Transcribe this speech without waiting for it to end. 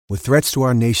With threats to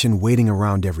our nation waiting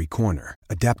around every corner,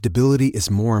 adaptability is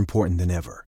more important than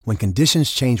ever. When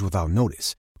conditions change without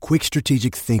notice, quick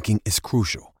strategic thinking is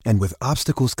crucial. And with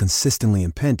obstacles consistently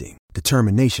impending,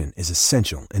 determination is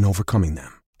essential in overcoming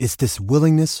them. It's this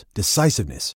willingness,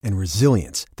 decisiveness, and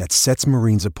resilience that sets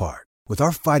Marines apart. With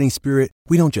our fighting spirit,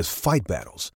 we don't just fight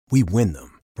battles, we win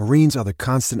them. Marines are the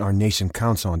constant our nation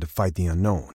counts on to fight the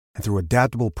unknown. And through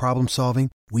adaptable problem solving,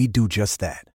 we do just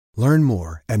that. Learn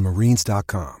more at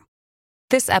marines.com.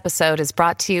 This episode is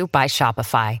brought to you by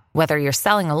Shopify. Whether you're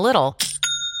selling a little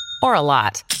or a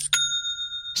lot,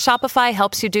 Shopify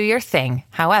helps you do your thing,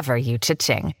 however you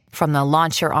cha-ching. From the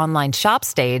launch your online shop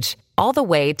stage, all the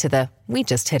way to the we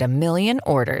just hit 1 million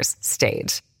orders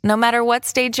stage. No matter what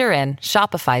stage you're in,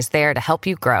 Shopify's there to help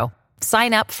you grow.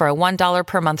 Sign up for a $1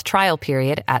 per month trial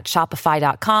period at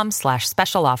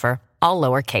shopify.com/special offer, all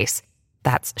lowercase.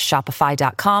 That's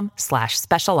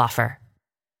shopify.com/special offer.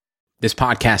 This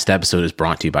podcast episode is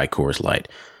brought to you by Coors Light.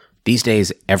 These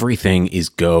days, everything is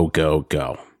go, go,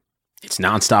 go. It's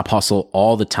nonstop hustle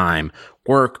all the time.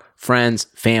 Work, friends,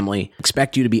 family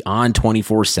expect you to be on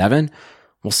 24/7.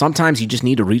 Well, sometimes you just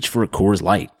need to reach for a Coors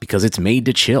Light because it's made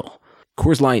to chill.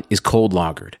 Coors Light is cold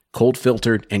lagered, cold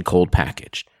filtered, and cold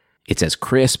packaged. It's as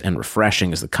crisp and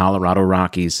refreshing as the Colorado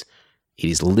Rockies. It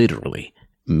is literally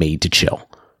made to chill.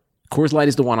 Coors Light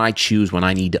is the one I choose when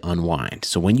I need to unwind.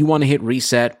 So when you want to hit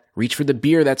reset, reach for the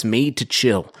beer that's made to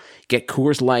chill. Get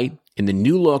Coors Light in the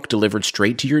new look delivered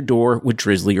straight to your door with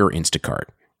Drizzly or Instacart.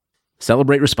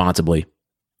 Celebrate responsibly.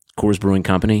 Coors Brewing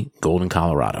Company, Golden,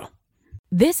 Colorado.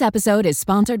 This episode is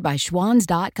sponsored by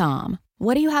Schwans.com.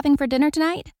 What are you having for dinner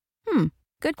tonight?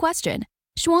 Good question.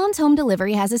 Schwann's Home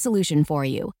Delivery has a solution for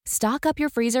you. Stock up your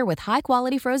freezer with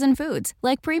high-quality frozen foods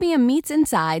like premium meats and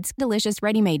sides, delicious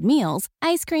ready-made meals,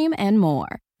 ice cream, and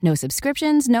more. No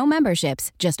subscriptions, no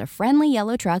memberships, just a friendly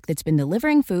yellow truck that's been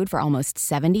delivering food for almost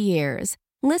 70 years.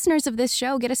 Listeners of this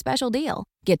show get a special deal.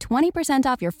 Get 20%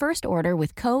 off your first order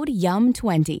with code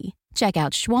YUM20. Check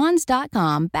out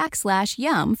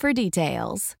schwans.com/YUM for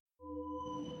details.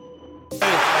 It's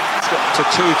got to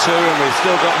 2-2 and we've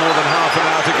still got more than half an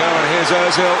hour to go, and here's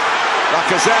Ozil.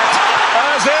 Lacazette.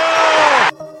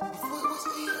 Ozil!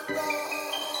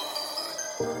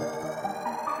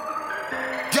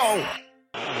 Yo!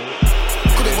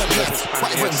 Could it went left,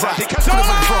 but it went right. Could it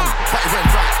went wrong, but it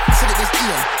went right. Said it was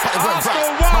Ian, but it went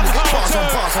right. Man, we get bars on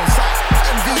sight.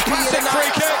 MVP in the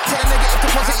night. Tell a negative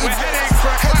deposit. We're heading for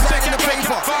a classic FA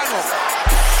Cup final.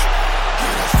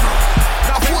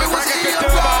 Nothing the Wenger could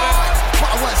do about it. But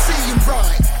I weren't seeing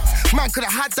right. Man could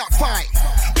have had that fight,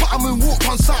 but I moonwalked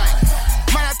on sight.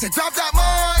 Man had to grab that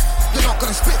mic. You're not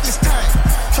gonna spit this time.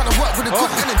 Trying to work with a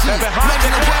good energy. Man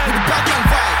gonna work with a bad man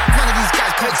vibe. None of these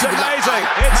guys can't do it like that. It's Man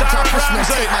Aaron can't push me and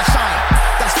Ramsey. take my shine.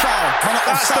 That's foul. Man are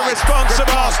That's the offside. response of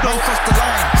Red card, Arsenal. Man crossed the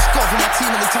line. Score for my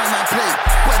team anytime I play.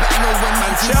 Boy, better know when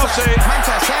man's Chelsea inside. Man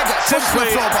can't say I get pushed simply from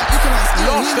the floor, but you can ask Ian.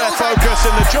 lost He their knows I focus got.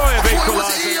 in the joy of I thought it was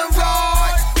equalising. Ian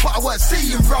right, but I weren't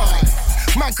seeing right.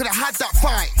 Man could have had that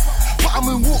fight, but I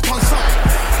moonwalked on sight.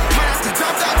 Man had to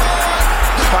grab that mic.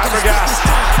 Fabregas.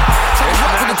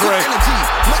 It's Nasri.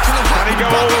 Can he go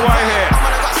all the way here?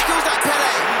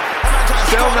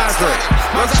 Still Nasri.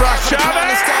 Looks like Xavi.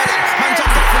 Man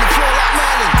jumped up from the floor like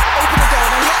Merlin. Open the door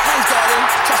and let hands darling.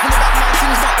 Trust me, the back man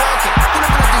thing's not working. All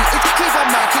I'm gonna do is keep on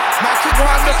marking.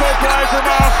 Wonderful play from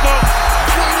Arsenal.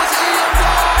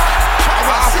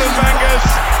 Arsene Wenger's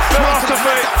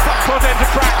philosophy put into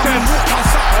practice,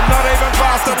 and not even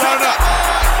Barcelona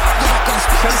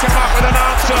can come up with an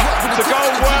answer. It's a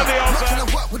goal worthy of them.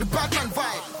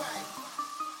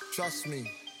 Trust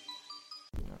me.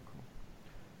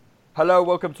 Hello,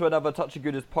 welcome to another Touchy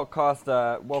Gooners podcast.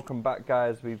 Welcome back,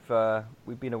 guys.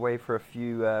 We've been away for a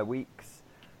few weeks,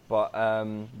 but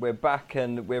we're back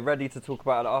and we're ready to talk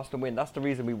about an Arsenal win. That's the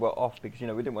reason we were off, because we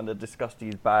didn't want to discuss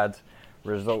these bad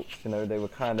results. They were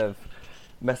kind of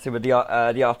messing with the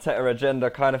Arteta agenda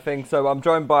kind of thing. So I'm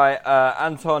joined by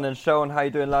Anton and Sean. How you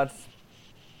doing, lads?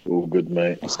 All good,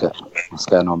 mate. What's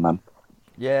going on, man?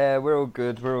 Yeah, we're all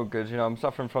good. I'm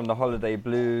suffering from the holiday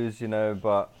blues,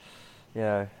 but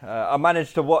I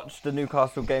managed to watch the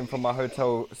Newcastle game from my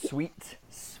hotel suite.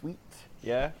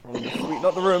 Yeah, from the suite,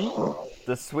 not the room,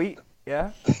 the suite.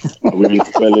 Yeah. Are we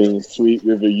spelling sweet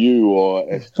with a U or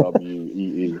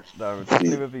SWEE? No,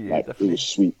 definitely with a U. Like, Definitely. it was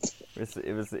sweet.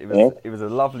 It was a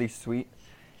lovely suite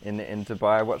in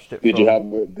Dubai. I watched it. Did you have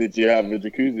a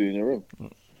jacuzzi in your room?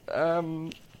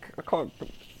 I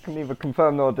can neither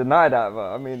confirm nor deny that,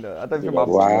 but I mean, I don't think my I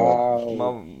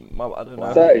don't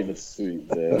know. That is sweet,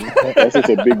 man. That's just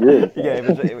a big room. Yeah,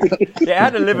 it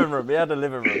had a living room.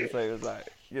 So it was like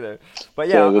you know. But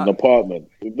yeah, so an apartment.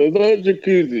 There's no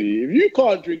jacuzzi. If you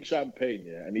can't drink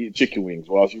champagne and eat chicken wings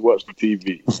whilst you watch the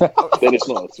TV, then it's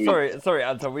not a suite. Sorry,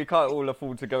 Anton. We can't all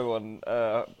afford to go on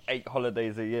 8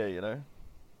 holidays a year, you know.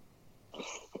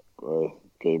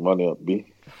 Okay, money up, B.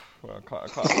 Well, I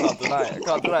can't deny it. I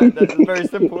can't deny it. It's very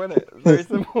simple, isn't it? It's very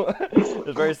simple.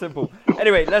 It's very simple.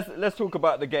 Anyway, let's talk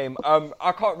about the game.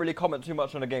 I can't really comment too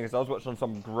much on the game because I was watching on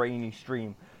some grainy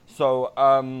stream. So,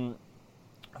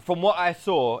 from what I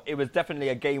saw, it was definitely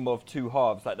a game of two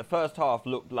halves. Like the first half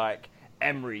looked like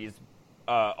Emery's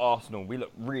Arsenal. We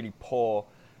looked really poor.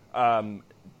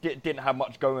 Didn't have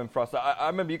much going for us. I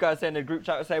remember you guys saying in the group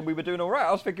chat saying we were doing all right.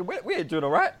 I was thinking we're doing all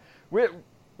right.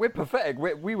 We're pathetic.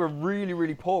 We were really,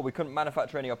 really poor. We couldn't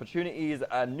manufacture any opportunities,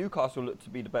 and Newcastle looked to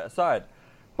be the better side.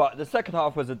 But the second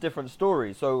half was a different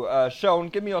story. So, Sean,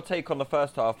 give me your take on the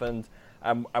first half and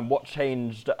what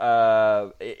changed in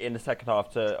the second half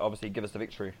to obviously give us the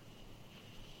victory.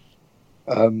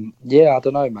 Yeah, I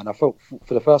don't know, man. I thought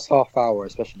for the first half hour,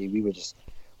 especially,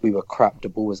 we were crap. The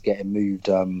ball was getting moved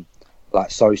like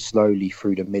so slowly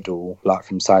through the middle, like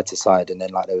from side to side, and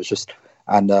then like there was just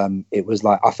it was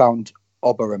like I found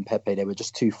Oba and Pepe, they were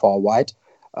just too far wide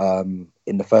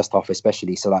in the first half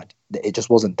especially, so like it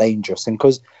just wasn't dangerous. And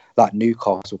because like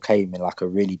Newcastle came in like a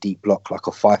really deep block, like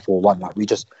a 5-4-1, like we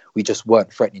just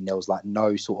weren't threatening. There was like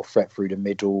no sort of threat through the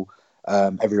middle.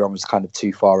 Everyone was kind of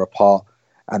too far apart,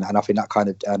 and I think that kind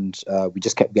of we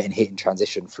just kept getting hit in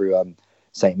transition through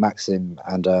St. Maxim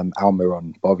and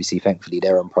Almiron. But obviously, thankfully,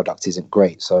 their own product isn't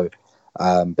great. So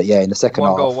but yeah, in the second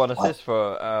half, 1 goal, 1 assist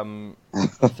for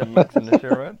St. Maxim this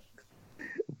year, right?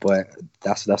 But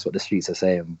that's what the streets are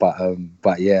saying.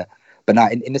 But yeah, but now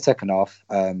in the second half,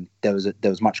 there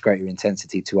was much greater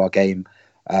intensity to our game.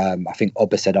 I think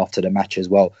Oba said after the match as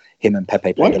well, him and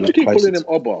Pepe played a lot closer. Why do you keep calling him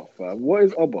Oba, fam? What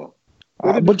is Oba?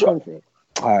 Where did you come from?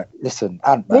 All right, listen,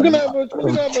 Ant, we're gonna have a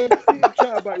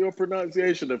chat about your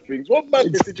pronunciation of things. What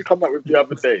madness did you come up with the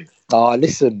other day?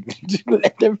 Listen.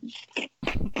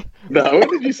 No, what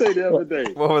did you say the other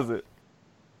day? What was it?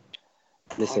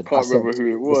 I Listen, can't remember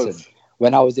who it was. Listen,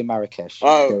 when I was in Marrakesh,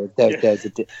 there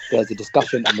was a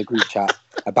discussion in the group chat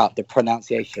about the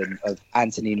pronunciation of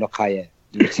Anthony Lokaye,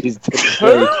 which is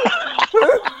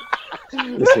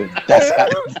listen, that's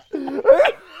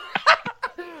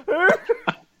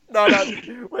No,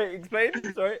 wait, explain.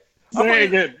 Sorry. Say it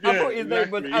again. I thought his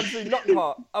name was Anthony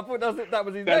Lockhart. I thought that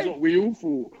was his name. That's what we all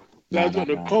thought. That's what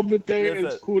the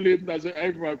commentators call him. That's what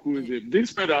everyone calls him.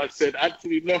 This fella said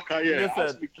Anthony Lokaye.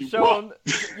 Listen, Sean,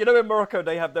 you know in Morocco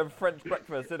they have them French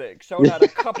breakfast, innit? Sean had a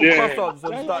couple croissants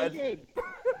and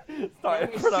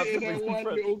started pronouncing in things one in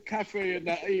French. little cafe and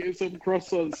eating some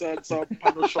croissants and some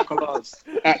pan au chocolats,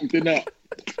 acting up.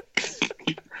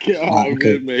 Get out of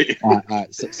here, mate. All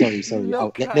right. Sorry.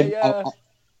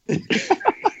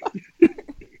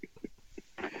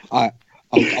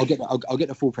 I'll get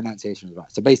the full pronunciations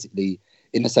right. So basically,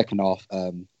 in the second half,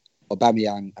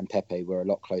 Aubameyang and Pepe were a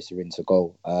lot closer into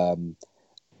goal.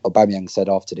 Aubameyang said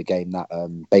after the game that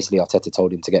basically Arteta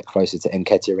told him to get closer to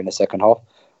Nketiah in the second half,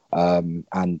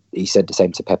 and he said the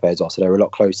same to Pepe as well. So they were a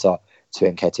lot closer to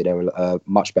Nketiah. There were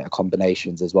much better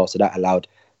combinations as well. So that allowed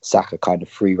Saka kind of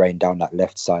free rein down that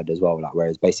left side as well, like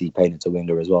whereas basically playing into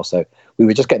winger as well. So we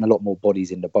were just getting a lot more bodies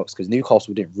in the box because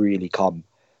Newcastle didn't really come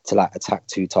to like attack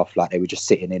too tough. Like they were just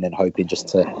sitting in and hoping just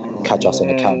to catch us on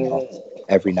the counter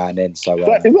every now and then. So is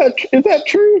that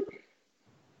true?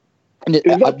 Is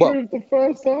that true of the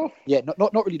first half? Yeah,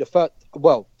 not really the first.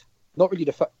 Well, not really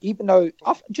the first. Even though, do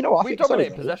you know what? We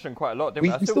dominated possession quite a lot, didn't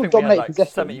we? I still think we had like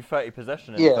 70-30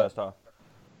 possession in the first half.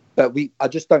 But I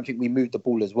just don't think we moved the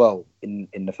ball as well in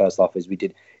the first half as we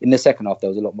did in the second half. There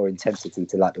was a lot more intensity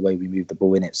to like the way we moved the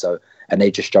ball in it. So, and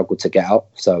they just struggled to get out.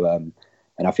 So,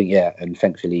 and I think and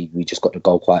thankfully we just got the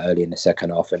goal quite early in the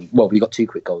second half. And well, we got 2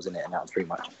 quick goals in it, and that was pretty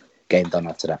much game done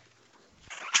after that.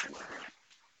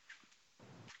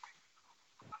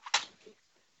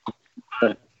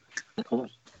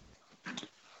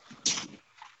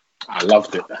 I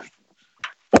loved it. I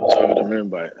was over the moon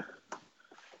by it. I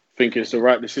think it's the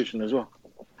right decision as well.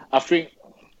 I think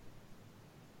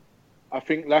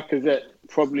Lacazette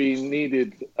probably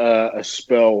needed a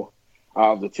spell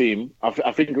out of the team.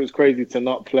 I think it was crazy to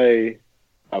not play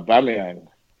Aubameyang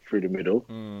through the middle.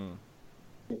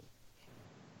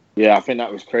 Yeah, I think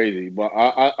that was crazy. But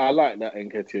I like that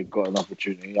Nketiah got an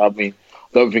opportunity. I mean, I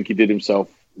don't think he did himself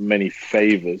many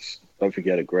favours. I don't think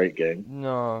he had a great game.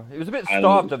 No, he was a bit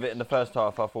starved of it in the first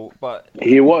half, I thought. But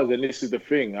he was, and this is the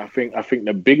thing. I think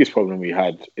the biggest problem we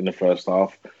had in the first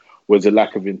half was a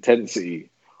lack of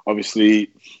intensity. Obviously,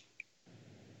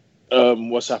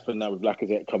 what's happened now with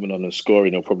Lacazette coming on and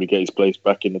scoring, he'll probably get his place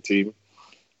back in the team.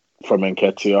 from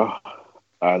Nketiah,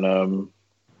 and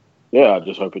I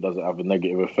just hope it doesn't have a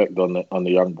negative effect on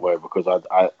the young boy, because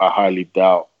I highly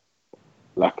doubt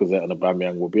Lacazette and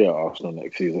Aubameyang will be at Arsenal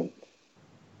next season.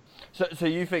 So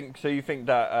you think that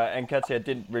Nketiah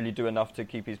didn't really do enough to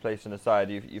keep his place in the side?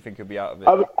 You think he'll be out of it?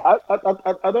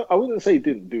 I wouldn't say he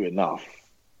didn't do enough.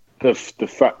 The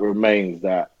fact remains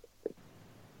that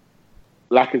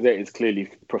Lacazette is clearly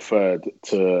preferred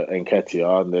to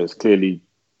Nketiah, and there's clearly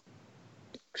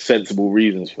sensible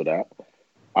reasons for that.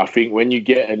 I think when you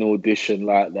get an audition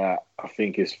like that, I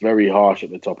think it's very harsh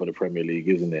at the top of the Premier League,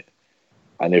 isn't it?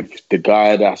 And if the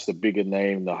guy that's the bigger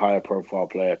name, the higher profile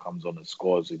player comes on and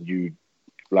scores, and you,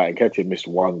 like, Nketiah missed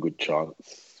one good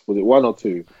chance. Was it one or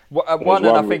two? One,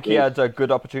 and I think he had a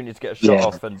good opportunity to get a shot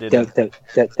off and didn't.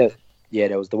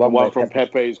 There was the one from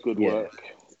Pepe's good work.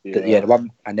 The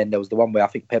one, and then there was the one where I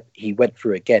think he went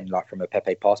through again, like from a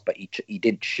Pepe pass, but he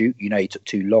didn't shoot. He took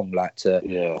too long, like to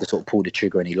sort of pull the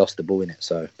trigger, and he lost the ball in it.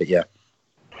 So, but yeah.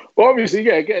 Well, obviously,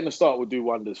 getting the start would do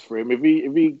wonders for him. If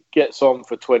he gets on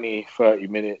for 20, 30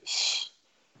 minutes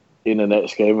in the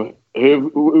next game,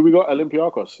 who we got?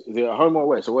 Olympiacos. Is it at home or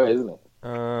away? It's away, isn't it?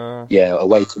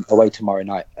 Away tomorrow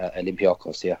night at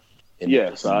Olympiacos. Yeah.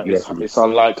 So it's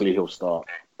unlikely he'll start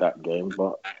that game,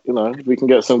 but if we can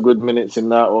get some good minutes in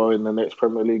that or in the next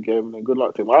Premier League game, then good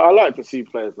luck to him. I like to see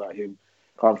players like him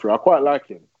come through. I quite like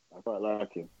him.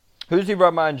 Who does he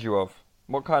remind you of?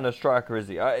 What kind of striker is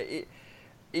he?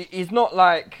 He's not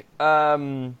like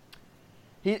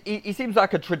he seems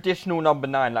like a traditional number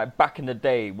 9, like back in the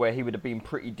day where he would have been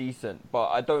pretty decent, but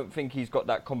I don't think he's got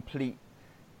that complete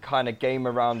kind of game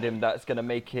around him that's going to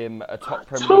make him a top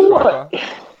Premier League striker.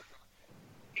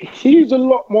 He's a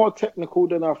lot more technical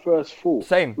than I first thought.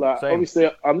 Same. Obviously,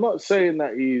 I'm not saying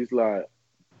that he's like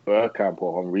Bergkamp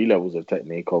or Henry levels of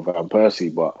technique or Van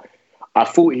Persie, but I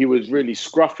thought he was really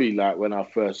scruffy, like when I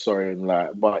first saw him.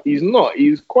 Like, but he's not.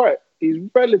 He's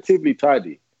relatively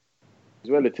tidy.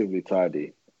 He's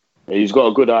got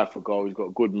a good eye for goal. He's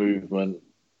got good movement.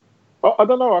 I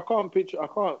don't know. I can't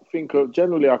think of.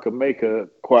 Generally, I can make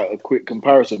quite a quick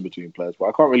comparison between players, but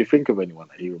I can't really think of anyone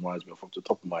that he reminds me of off the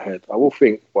top of my head. I will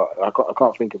think, but I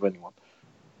can't think of anyone.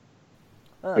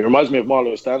 It reminds me of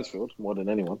Marlo Stansfield more than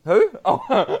anyone. Who?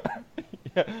 Oh,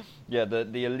 yeah.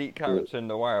 The elite character in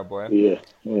The Wire, boy. Yeah.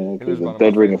 He's a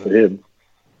dead ringer for him.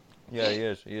 Yeah, he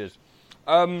is.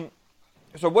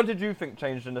 So what did you think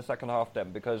changed in the second half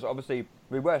then? Because obviously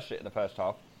we were shit in the first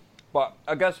half. But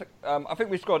I guess I think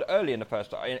we scored early in the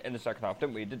second half,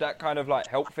 didn't we? Did that kind of like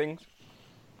help things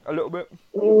a little bit?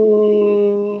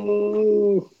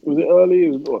 Was it early?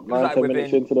 It was 9-10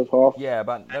 minutes into the half. Yeah,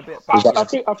 but a bit.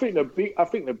 I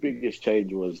think the biggest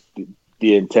change was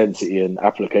the intensity and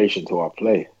application to our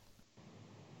play.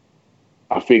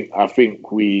 I think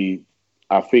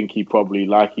he probably,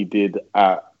 like he did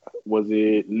at, was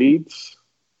it Leeds?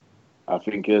 I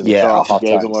think there's a chance he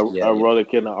gave him a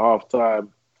rollicking at half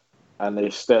time. And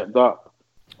they stepped up.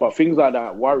 But things like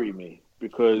that worry me,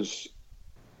 because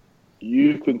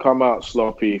you can come out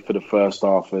sloppy for the first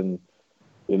half and,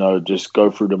 just go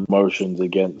through the motions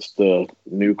against the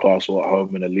Newcastle at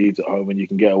home and the Leeds at home, and you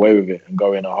can get away with it and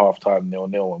go in at half-time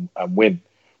 0-0 and win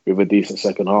with a decent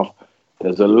second half.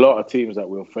 There's a lot of teams that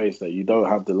we'll face that you don't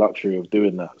have the luxury of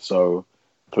doing that. So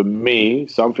for me,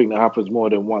 something that happens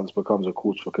more than once becomes a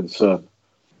cause for concern.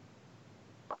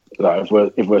 Like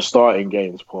if we're starting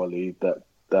games poorly,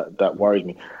 that worries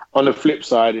me. On the flip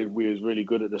side, we was really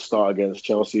good at the start against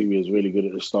Chelsea. We was really good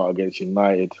at the start against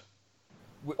United.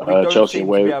 We don't Chelsea seem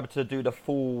to be able to do the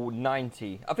full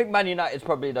 90. I think Man United is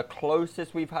probably the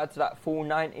closest we've had to that full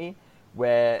 90.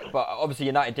 But obviously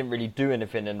United didn't really do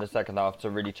anything in the second half to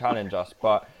really challenge us.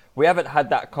 But we haven't had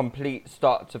that complete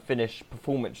start to finish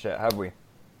performance yet, have we?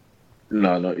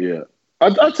 No, not yet.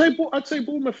 I'd say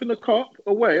Bournemouth in the cup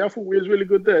away. I thought we was really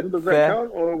good then. Does that count,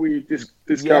 or are we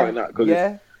discounting that?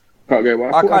 Yeah. I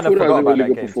thought that was a really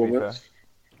good performance.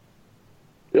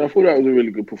 Yeah, I thought that was a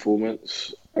really good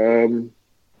performance.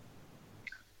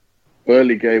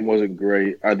 Early game wasn't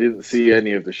great. I didn't see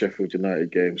any of the Sheffield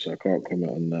United games, so I can't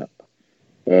comment on that.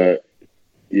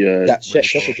 That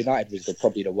Sheffield United was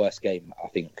probably the worst game, I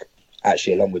think.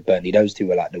 Actually, along with Burnley, those two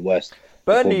were like the worst.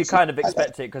 Burnley, you kind of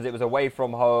expect it because it was away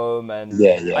from home, and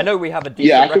I know we have a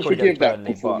decent record against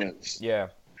Burnley, but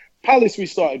Palace, we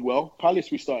started well.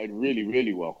 We started really,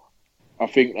 really well. I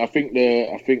think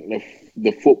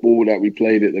the football that we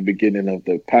played at the beginning of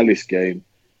the Palace game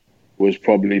was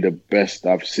probably the best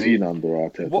I've seen under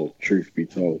Arteta. Truth be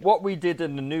told, what we did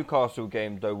in the Newcastle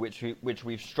game, though, which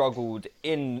we've struggled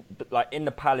in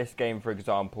the Palace game, for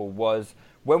example, was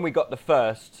when we got the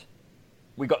first.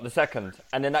 We got the second,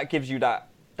 and then that gives you that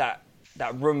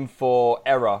room for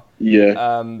error.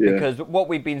 Because what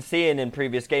we've been seeing in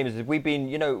previous games is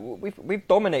we've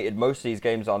dominated most of these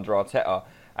games under Arteta,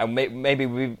 and maybe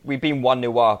we've been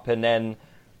 1-0 up, and then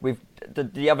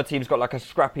the other team's got like a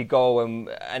scrappy goal, and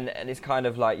it's kind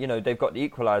of like, they've got the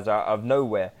equaliser out of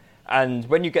nowhere. And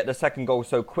when you get the second goal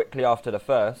so quickly after the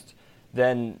first,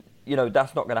 then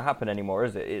that's not going to happen anymore,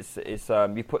 is it? It's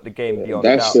you put the game beyond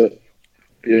doubt.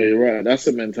 You're right. That's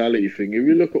a mentality thing. If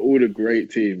you look at all the great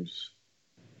teams,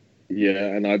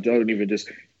 and I don't even do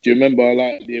you remember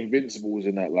like the Invincibles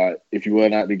in that? Like, if you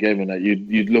weren't at the game and that,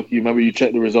 you'd look. You remember you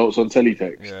check the results on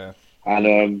teletext,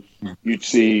 and you'd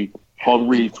see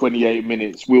Henry 28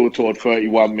 minutes, Wiltord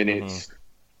 31 minutes,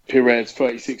 Perez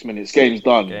 36 minutes. Game's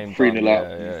done.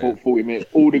 3-0 up. 40 minutes.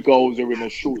 All the goals are in a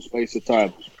short space of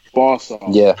time. Barca,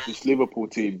 this Liverpool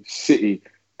team, City,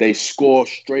 they score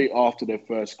straight after their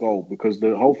first goal, because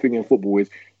the whole thing in football is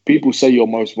people say you're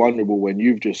most vulnerable when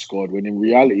you've just scored, when in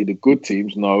reality the good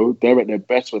teams, no, they're at their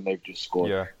best when they've just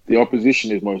scored. The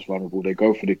opposition is most vulnerable. They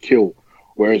go for the kill.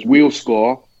 Whereas we'll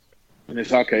score and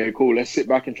it's okay, cool, let's sit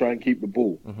back and try and keep the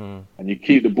ball. And you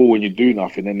keep the ball and you do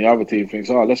nothing, and the other team thinks,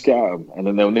 let's get at them, and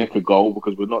then they'll nick a goal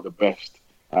because we're not the best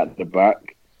at the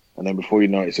back, and then before you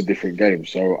know it, it's a different game.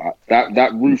 So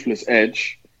that ruthless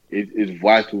edge is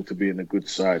vital to be in a good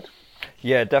side.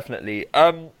 Yeah, definitely.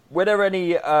 Were there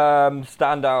any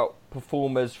standout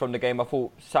performers from the game? I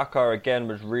thought Saka again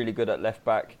was really good at left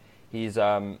back. He's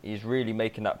really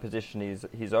making that position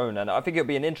his own, and I think it'll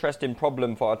be an interesting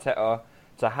problem for Arteta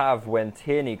to have when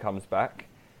Tierney comes back.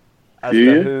 I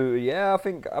don't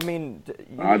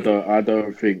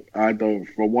think.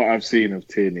 From what I've seen of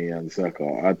Tierney and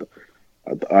Saka,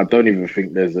 I don't even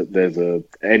think there's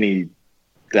any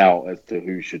doubt as to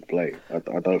who should play. I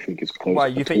don't think it's close. Why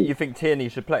you think Tierney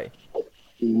should play?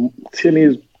 Tierney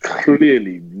is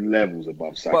clearly levels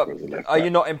above Saka as a left back. Are you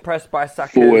not impressed by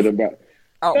Saka's forward and back?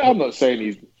 output? I'm not saying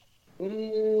he's.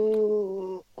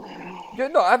 You're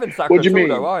not having Saka What do you mean?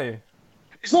 though, are you?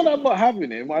 It's not that I'm not having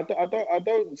him. I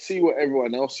don't see what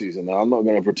everyone else sees, and I'm not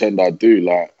going to pretend I do.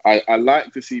 Like I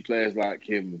like to see players like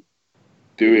him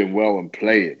doing well and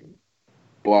playing,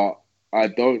 but I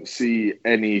don't see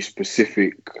any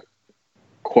specific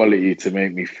quality to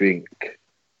make me think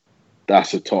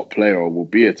that's a top player or will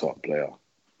be a top player.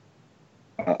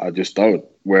 I just don't.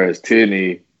 Whereas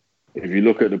Tierney, if you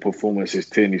look at the performances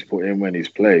Tierney's put in when he's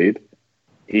played,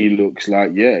 he looks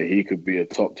like, he could be a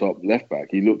top left back.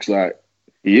 He looks like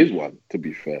he is one, to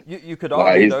be fair. You could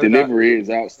argue, his delivery is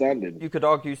outstanding. You could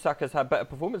argue Saka's had better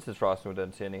performances for Arsenal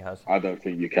than Tierney has. I don't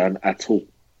think you can at all.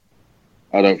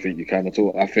 I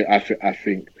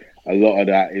think a lot of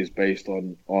that is based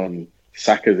on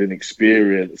Saka's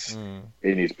inexperience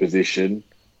in his position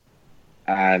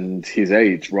and his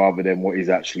age, rather than what he's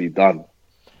actually done.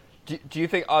 Do you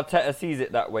think Arteta sees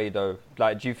it that way, though?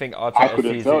 Like, do you think Arteta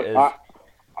sees it as...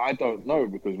 I don't know,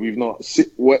 because we've not...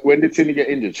 When did Tierney get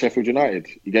injured? Sheffield United?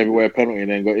 He gave away a penalty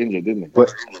and then got injured, didn't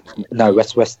he? No,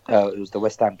 it was the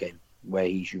West Ham game where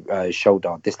he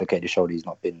dislocated his shoulder. He's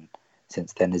not been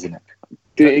since then, isn't it?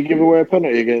 Did he give away a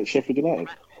penalty against Sheffield United?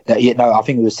 No, I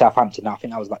think it was Southampton. I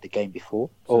think that was like the game before.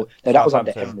 That was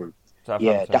under Emery.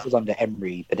 Yeah, that was under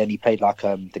Emery. But then he played like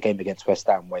the game against West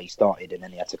Ham where he started and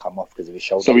then he had to come off because of his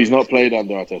shoulder. So he's not played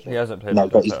under Arteta? He hasn't played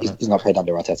under Arteta. He's not played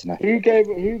under Arteta, no. Who gave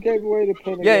away the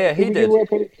penalty? Yeah, he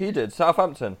did. He did.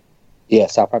 Southampton. Yeah,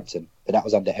 Southampton. But that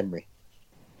was under Emery.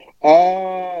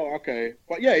 Oh, okay.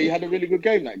 But yeah, he had a really good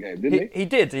game that game, didn't he? He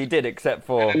did, except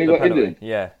for and then he the got penalty. Injured.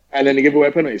 Yeah. And then he gave away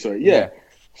a penalty, sorry. Yeah.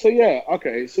 So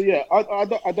okay. So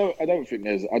I don't think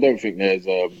there's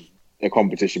a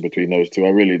competition between those two. I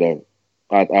really don't.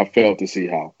 I fail to see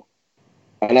how.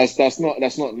 And that's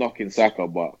not knocking Saka,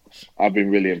 but I've been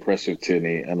really impressed with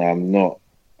Tierney, and I'm not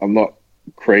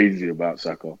crazy about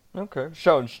Saka. Okay,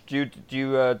 Sean, do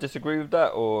you disagree with that,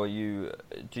 or do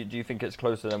you think it's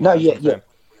closer than what saying?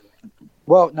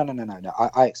 Well, no.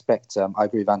 I expect. I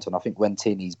agree with Anton. I think when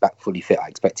Tierney's back fully fit, I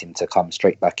expect him to come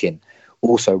straight back in.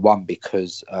 Also, one,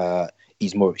 because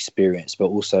he's more experienced, but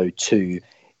also two,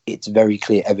 it's very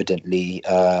clear. Evidently,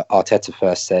 Arteta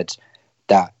first said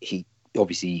that he's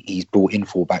brought in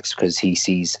fullbacks because he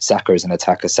sees Saka as an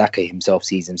attacker. Saka himself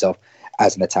sees himself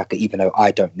as an attacker, even though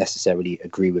I don't necessarily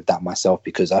agree with that myself,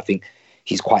 because I think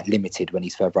he's quite limited when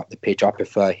he's further up the pitch. I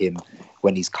prefer him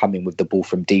when he's coming with the ball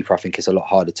from deeper. I think it's a lot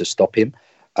harder to stop him.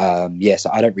 So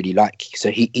I don't really like...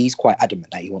 So he's quite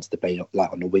adamant that he wants to play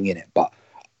like on the wing in it, but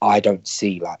I don't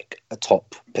see like a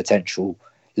top potential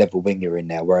level winger in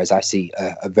there, whereas I see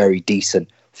a very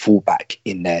decent fullback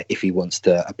in there if he wants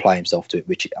to apply himself to it,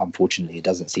 which unfortunately it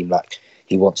doesn't seem like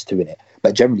he wants to in it.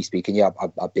 but generally speaking, yeah,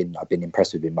 I've been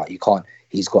impressed with him. Like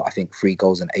he's got, I think, 3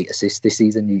 goals and 8 assists this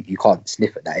season. You can't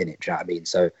sniff at that, innit? Do you know what I mean?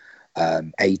 So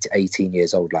 18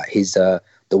 years old, like his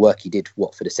the work he did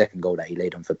for the second goal that he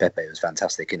laid on for Pepe was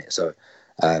fantastic, innit? So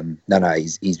no,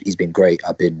 he's been great.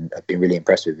 I've been really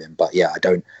impressed with him. But yeah, I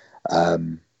don't.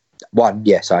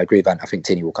 Yes, I agree with Ant. I think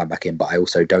Tierney will come back in, but I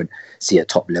also don't see a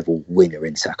top level winger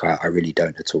in Saka. I really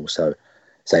don't at all. So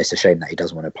it's a shame that he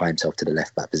doesn't want to apply himself to the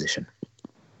left back position.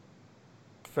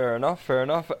 Fair enough.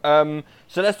 So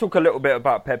let's talk a little bit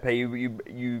about Pepe.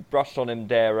 You brushed on him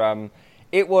there.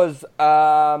 It was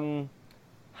one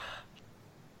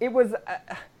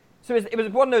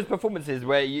of those performances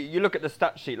where you look at the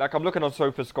stat sheet. Like I'm looking on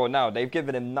SofaScore now. They've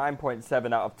given him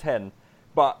 9.7 out of 10,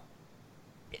 but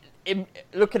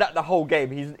looking at the whole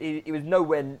game, he was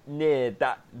nowhere near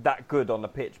that good on the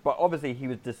pitch. But obviously he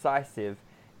was decisive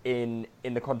in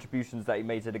the contributions that he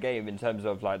made to the game in terms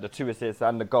of like the 2 assists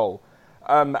and the goal.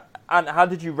 And how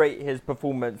did you rate his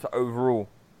performance overall?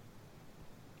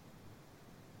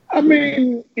 I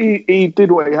mean, he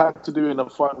did what he had to do in the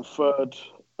final third.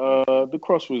 The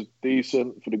cross was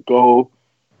decent for the goal.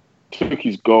 Took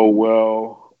his goal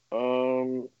well.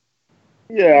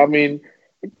 Yeah, I mean,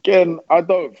 again, I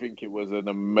don't think it was an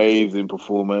amazing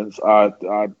performance.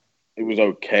 It was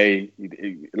okay.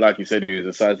 Like you said, he was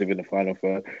decisive in the final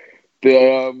third.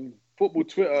 The football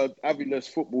Twitter, Avilés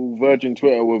Football, Virgin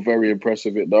Twitter were very impressed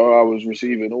with it, though. I was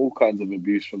receiving all kinds of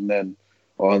abuse from them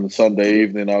on Sunday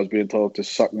evening. I was being told to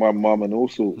suck my mum and all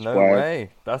sorts. No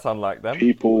way. That's unlike them.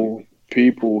 People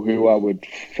who I would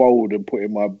fold and put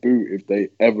in my boot if they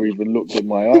ever even looked in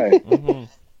my eye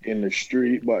in the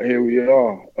street. But here we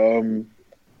are.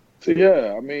 So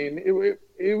yeah, I mean, it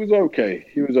was okay.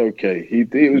 He was okay. He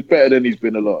was better than he's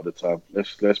been a lot of the time.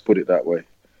 Let's put it that way.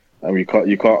 I mean,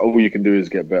 you can't. All you can do is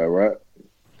get better, right?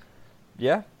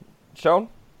 Yeah, Sean.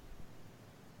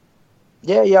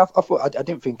 Yeah. I thought I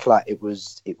didn't think like it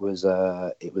was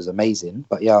amazing,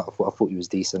 but yeah, I thought he was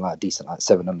decent, like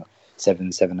 7.5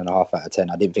 out of 10.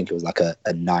 I didn't think it was like a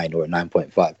 9 or a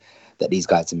 9.5 that these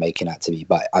guys are making out to be.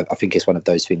 But I think it's one of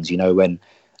those things, when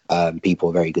people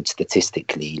are very good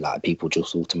statistically, like people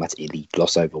just automatically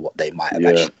gloss over what they might have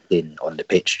actually been on the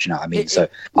pitch. Do you know what I mean? So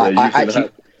I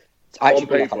actually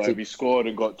feel like if he scored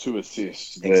and got 2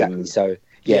 assists, exactly. So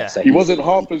so he wasn't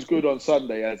half as good on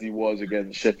Sunday as he was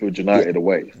against Sheffield United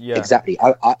away. Yeah. Exactly.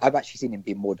 I've actually seen him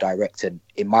be more direct and,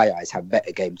 in my eyes, have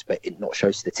better games, but it not show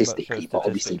statistically. But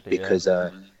obviously, because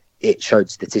it showed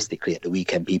statistically at the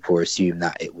weekend, people assume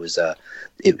that it was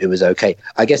okay.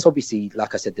 I guess, obviously,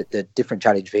 like I said, the different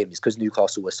challenge for him is because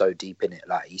Newcastle were so deep in it.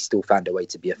 Like he still found a way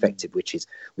to be effective, which is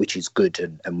good,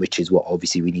 and which is what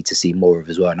obviously we need to see more of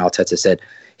as well. And Arteta said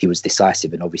he was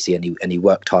decisive and obviously, and he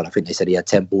worked hard. I think they said he had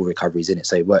 10 ball recoveries in it,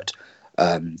 so he worked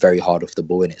very hard off the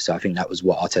ball in it. So I think that was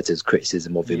what Arteta's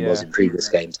criticism of him was in previous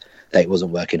games, that he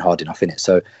wasn't working hard enough in it.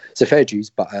 So fair dues,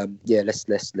 but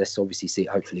let's obviously see it.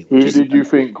 Hopefully, who did you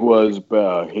think was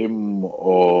better, him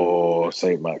or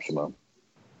Saint Maximin?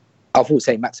 I thought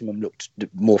Saint Maximin looked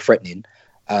more threatening,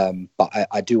 but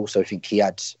I do also think he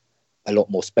had a lot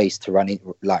more space to run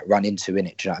into in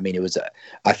it. Do you know what I mean? It was.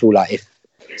 I feel like if.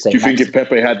 Do you think if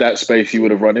Pepe had that space, he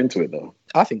would have run into it though?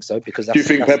 I think so, because do you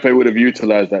think Pepe would have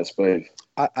utilised that space?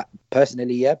 I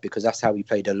personally, yeah, because that's how we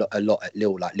played a lot at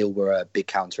Lille. Like Lille were a big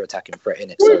counter-attacking threat in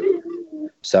it.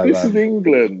 So this is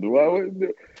England.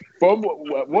 From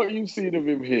what you've seen of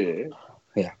him here,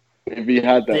 if he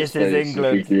had that this space, is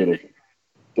England. Do you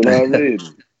know what I mean?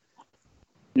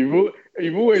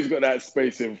 You've always got that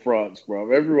space in France,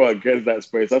 bro. Everyone gets that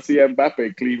space. I see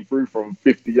Mbappe clean through from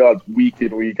 50 yards week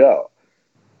in, week out.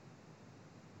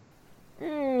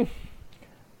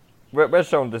 Where's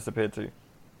Sean disappeared to?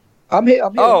 I'm here.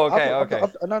 Oh, okay.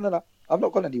 No. I've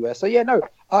not gone anywhere. So yeah, no.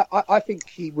 I think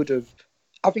he would have.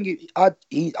 I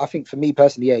think for me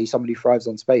personally, he's somebody who thrives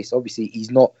on space. Obviously,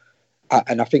 he's not.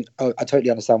 And I think I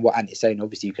totally understand what Ant is saying.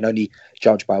 Obviously, you can only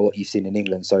judge by what you've seen in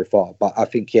England so far. But I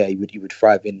think he would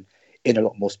thrive in a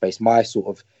lot more space. My sort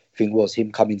of thing was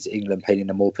him coming to England, playing in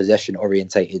a more possession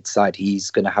orientated side. He's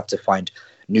going to have to find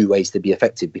new ways to be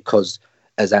effective because,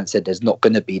 as Ant said, there's not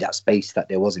going to be that space that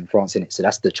there was in France in it. So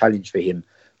that's the challenge for him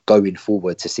going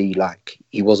forward, to see like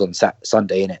he was on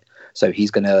Sunday in it. So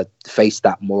he's going to face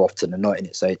that more often than not in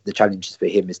it. So the challenge for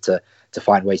him is to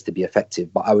find ways to be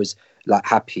effective. But I was like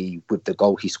happy with the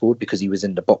goal he scored because he was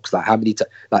in the box. Like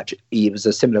it was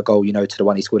a similar goal, to the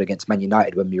one he scored against Man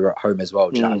United when we were at home as well.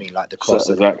 Do you know what I mean? Like the cross.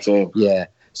 Yeah.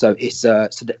 So it's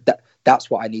that's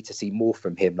what I need to see more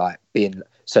from him. Like being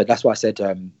so that's why I said.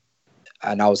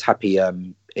 And I was happy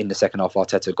in the second half,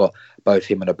 Arteta got both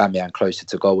him and Aubameyang closer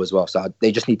to goal as well. So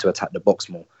they just need to attack the box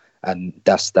more. and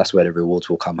that's where the rewards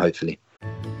will come, hopefully.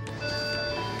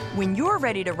 When you're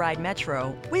ready to ride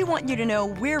Metro, we want you to know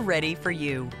we're ready for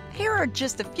you. Here are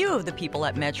just a few of the people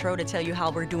at Metro to tell you how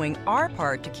we're doing our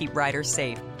part to keep riders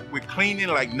safe. We're cleaning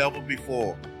like never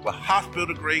before, with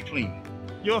hospital-grade cleaning.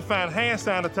 You'll find hand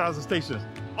sanitizer stations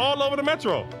all over the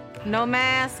Metro. No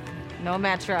mask, no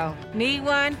Metro. Need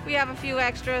one? We have a few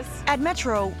extras. At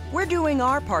Metro, we're doing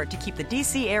our part to keep the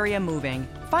DC area moving.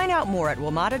 Find out more at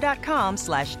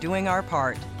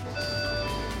WMATA.com/doingourpart.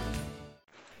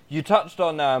 You touched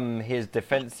on his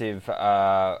defensive,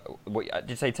 what did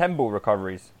you say, 10 ball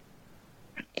recoveries?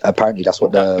 Apparently, that's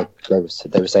what they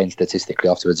were saying statistically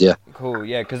afterwards, yeah. Cool,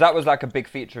 yeah, because that was like a big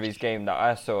feature of his game that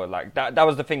I saw. Like that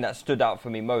was the thing that stood out for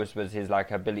me most, was his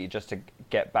like ability just to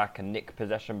get back and nick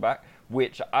possession back,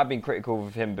 which I've been critical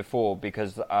of him before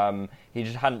because he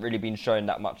just hadn't really been showing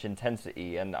that much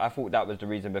intensity, and I thought that was the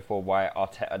reason before why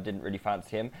Arteta didn't really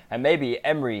fancy him, and maybe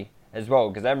Emery as well,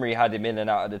 because Emery had him in and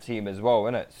out of the team as well,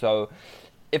 innit? So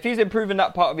if he's improving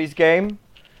that part of his game,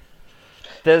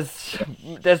 there's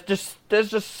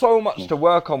just so much to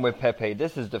work on with Pepe.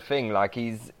 This is the thing, like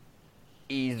he's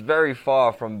very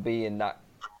far from being that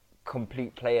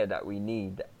complete player that we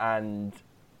need. And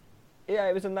yeah,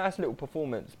 it was a nice little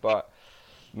performance, but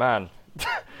man,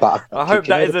 but I hope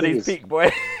that isn't his peak, boy.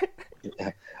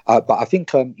 But I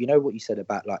think you know what you said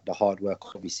about like the hard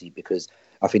work, obviously, because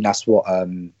I think that's what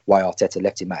why Arteta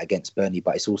left him out against Burnley.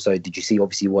 But it's also, did you see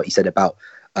obviously what he said about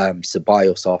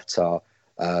Ceballos after?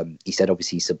 He said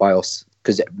obviously Ceballos,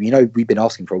 because you know we've been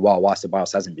asking for a while why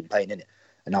Ceballos hasn't been playing in it,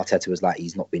 and Arteta was like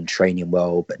he's not been training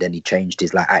well, but then he changed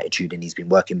his like attitude and he's been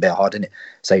working very hard in it.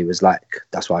 So he was like,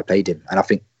 that's why I played him, and I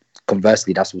think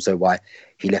conversely that's also why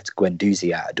he left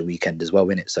Guendouzi out at the weekend as well,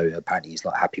 innit? So apparently he's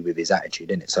not happy with his attitude,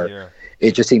 innit? So yeah.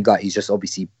 It just seems like he's just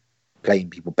obviously playing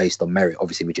people based on merit,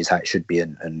 obviously, which is how it should be,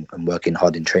 and working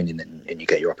hard in training, and you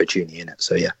get your opportunity in it.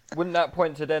 So yeah. Wouldn't that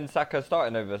point to then Saka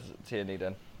starting over Tierney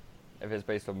then, if it's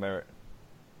based on merit?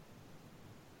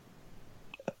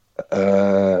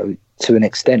 To an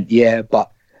extent, yeah.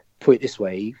 But put it this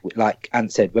way, like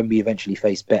Ant said, when we eventually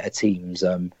face better teams,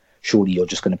 surely you're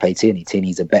just going to play Tierney.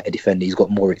 Tierney's a better defender. He's got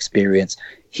more experience.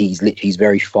 He's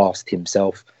very fast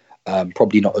himself.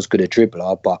 Probably not as good a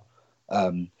dribbler, but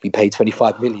we paid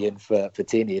 25 million for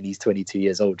Tierney, and he's 22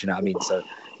 years old. Do you know what I mean? So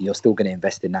you're still going to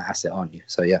invest in that asset, aren't you?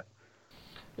 So yeah.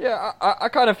 Yeah, I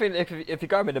kind of think if you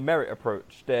go with the merit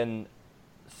approach, then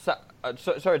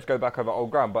sorry to go back over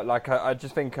old ground, but like I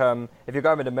just think if you're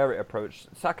going with the merit approach,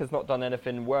 Saka's not done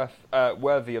anything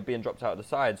worthy of being dropped out of the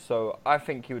side. So I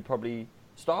think he would probably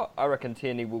start. I reckon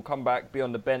Tierney will come back, be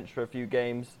on the bench for a few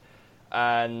games,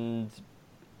 and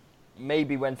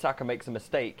maybe when Saka makes a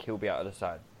mistake, he'll be out of the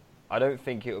side. I don't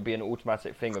think it would be an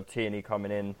automatic thing of Tierney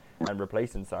coming in and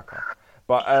replacing Saka.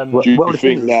 But do you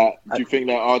think that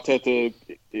Arteta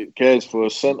cares for a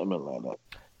sentiment like that?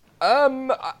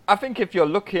 I think if you're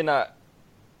looking at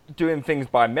doing things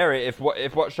by merit, if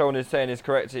what Sean is saying is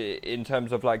correct in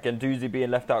terms of like Guendouzi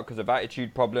being left out because of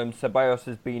attitude problems, Ceballos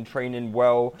has been training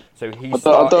well, so he's.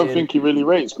 I don't think he really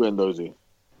rates Guendouzi.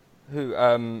 Who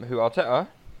Arteta?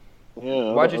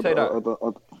 Yeah. Why'd you say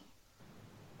that?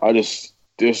 I just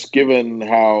given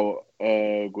how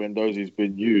Guendouzi's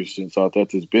been used since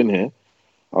Arteta's been here,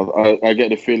 I get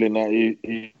the feeling that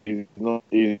he's not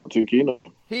too keen on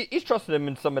him. He's trusted him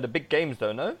in some of the big games,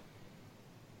 though, no?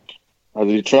 Has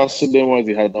he trusted him, or has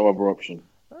he had no other option?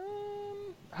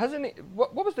 Hasn't he?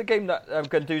 What was the game that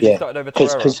Guendouzi started over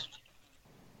Torreira?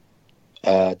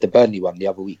 The Burnley one the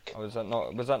other week. Oh, was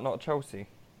that not Chelsea?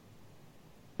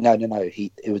 No.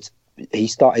 He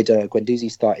started.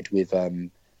 Guendouzi started with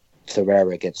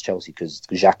Torreira against Chelsea because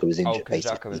Xhaka was injured.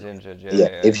 Xhaka was injured.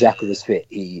 Yeah. If Xhaka was fit,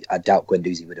 I doubt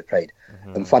Guendouzi would have played.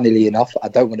 Mm-hmm. And funnily enough, I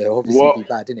don't want to obviously be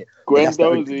bad, innit?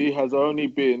 Guendouzi has only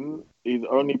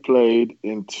played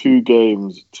in two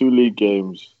league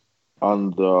games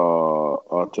under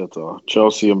Arteta,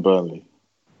 Chelsea and Burnley.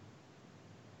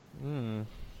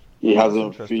 He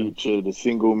hasn't featured a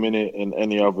single minute in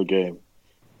any other game.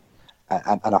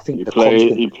 And I think he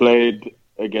played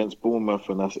against Bournemouth,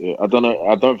 and that's it. I don't know.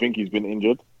 I don't think he's been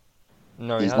injured.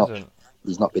 No, he hasn't.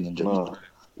 He's not been injured. No.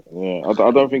 Yeah,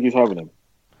 I don't think he's having him.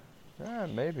 Yeah,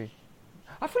 maybe.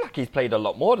 I feel like he's played a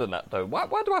lot more than that, though. Why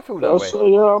do I feel that way? So,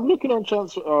 yeah, I'm looking on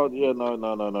transfer.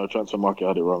 No. Transfer Market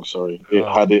had it wrong. Sorry, it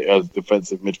had it as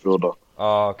defensive midfielder.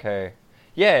 Oh, okay.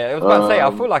 Yeah, I was about to say. I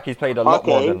feel like he's played a lot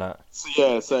more than that.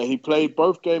 So he played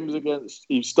both games against.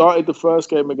 He started the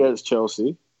first game against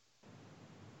Chelsea.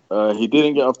 He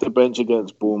didn't get off the bench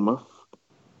against Bournemouth.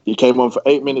 He came on for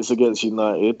 8 minutes against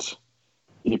United.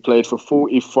 He played for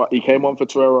 45. He came on for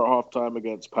Torreira at half time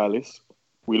against Palace.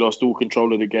 We lost all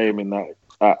control of the game in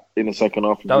the second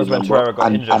half. That was when Torreira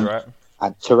got injured, right?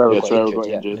 And Torreira got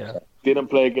injured. Yeah. Didn't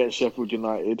play against Sheffield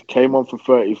United. Came on for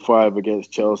 35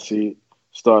 against Chelsea.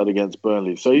 Started against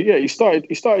Burnley. So yeah, he started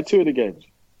 2 of the games.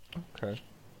 Okay,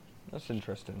 that's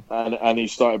interesting. And he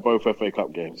started both FA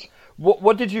Cup games.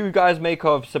 What did you guys make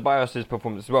of Ceballos'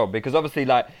 performance as well? Because obviously,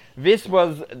 like, this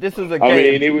was a game. I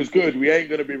mean, it was good. We ain't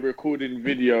gonna be recording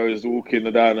videos walking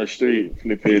down the street,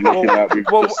 flipping, looking like we've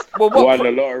won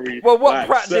the lottery. Well, what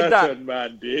Pratt did that?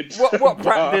 Man did. What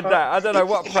Pratt did that? I don't know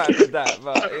what Pratt did that,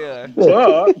 but yeah.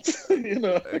 But you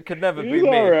know, it could never be me.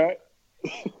 All right.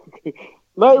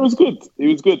 No, it was good. He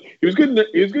was good. He was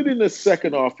good in the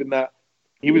second half. In that,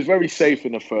 he was very safe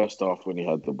in the first half when he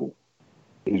had the ball.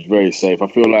 He was very safe. I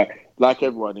feel like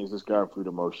everyone, he's just going through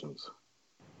the motions.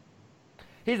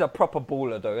 He's a proper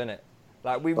baller, though, isn't it?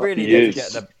 Like, we really need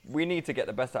to get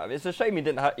the best out of it. It's a shame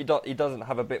he doesn't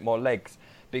have a bit more legs,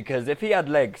 because if he had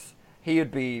legs, he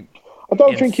would be. I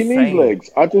don't think he needs legs.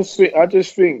 I just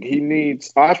think he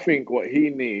needs. I think what he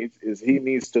needs is he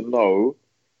needs to know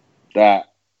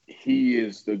that he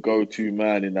is the go-to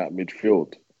man in that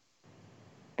midfield.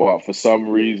 But for some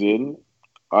reason,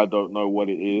 I don't know what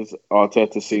it is,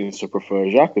 Arteta seems to prefer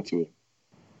Xhaka to him.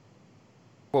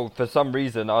 Well, for some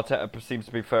reason, Arteta seems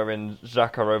to be preferring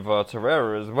Xhaka over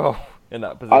Torreira as well in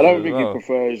that position. I don't think he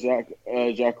prefers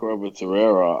Xhaka over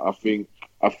Torreira.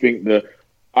 I think that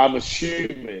I'm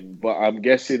assuming, but I'm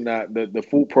guessing that the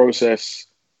full process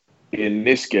in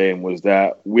this game was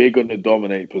that we're going to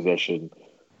dominate possession.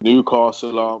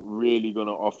 Newcastle aren't really going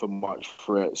to offer much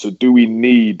threat. So do we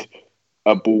need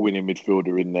a ball-winning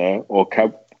midfielder in there, or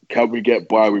can we get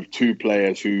by with 2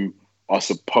 players who are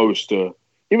supposed to?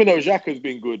 Even though Xhaka's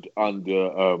been good under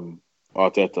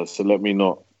Arteta, so let me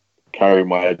not carry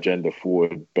my agenda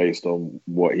forward based on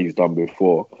what he's done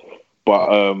before. But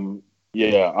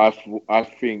I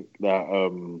think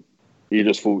that he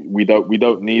just thought we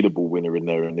don't need a ball winner in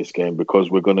there in this game because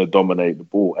we're going to dominate the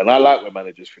ball, and I like when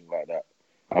managers think like that.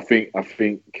 I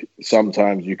think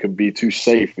sometimes you can be too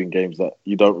safe in games that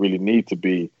you don't really need to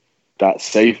be that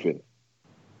safe in.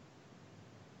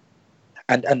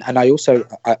 And I also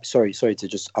I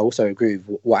also agree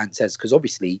with what Ant says, because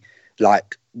obviously,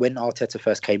 like, when Arteta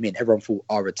first came in, everyone thought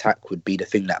our attack would be the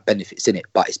thing that benefits in it,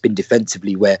 but it's been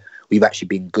defensively where we've actually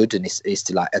been good, and it's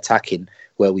to like attacking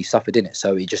where we suffered in it.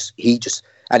 So he just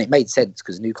and it made sense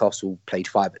because Newcastle played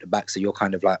 5 at the back, so you're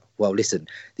kind of like, well, listen,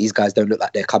 these guys don't look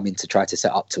like they're coming to try to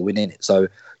set up to win in it, so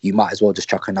you might as well just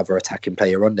chuck another attacking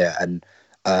player on there. And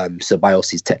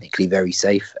Ceballos is technically very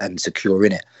safe and secure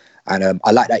in it, and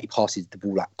I like that he passes the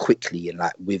ball like quickly and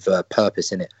like with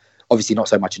purpose in it. Obviously not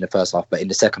so much in the first half, but in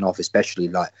the second half especially,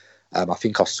 like I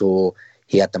think I saw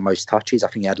he had the most touches. I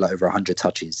think he had like over 100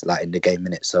 touches like in the game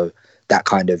in it. So that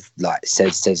kind of like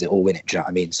says it all in it. Do you know what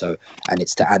I mean? So, and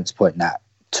it's to Ant's point that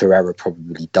Torreira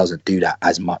probably doesn't do that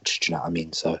as much. Do you know what I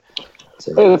mean? So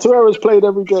Torreira's played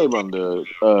every game under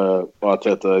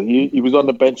Arteta. He was on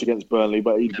the bench against Burnley,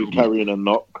 but he'd been carrying a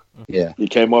knock. Yeah, he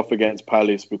came off against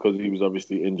Palace because he was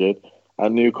obviously injured,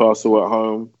 and Newcastle at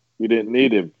home, we didn't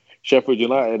need him. Sheffield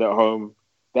United at home,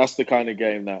 that's the kind of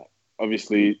game that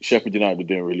obviously Sheffield United were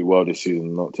doing really well this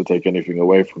season, not to take anything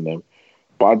away from them.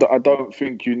 But I don't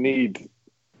think you need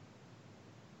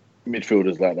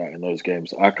midfielders like that in those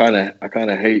games. I kind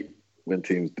of hate when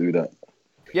teams do that.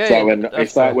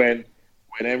 It's like when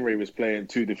Emery was playing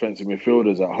 2 defensive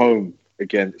midfielders at home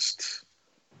against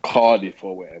Cardiff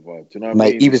or whatever. Do you know what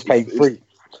I mean? He was playing 3.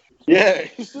 Yeah,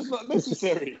 it's just not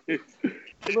necessary. It's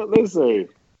not necessary.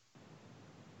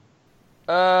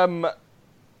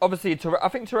 Obviously, I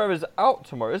think Torreira's out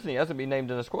tomorrow, isn't he? He hasn't been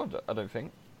named in the squad, I don't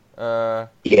think. Yeah,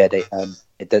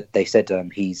 they said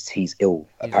he's ill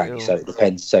apparently, so it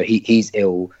depends. So he's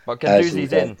ill. But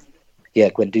Guendouzi's in. Yeah,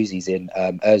 Guendouzi's in.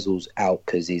 Ozil's out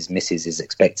because his missus is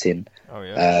expecting. Oh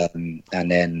yeah.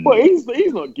 And then. Well, he's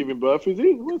not giving birth, is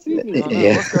he? What's he doing?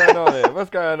 Yeah. What's going on here? What's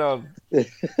going on?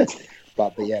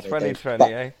 but yeah, 2020,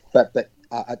 eh? But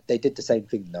they did the same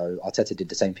thing though. Arteta did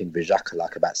the same thing with Xhaka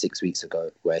like about 6 weeks ago,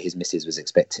 where his missus was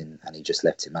expecting and he just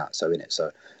left him out. So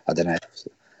I don't know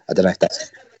if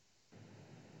that's.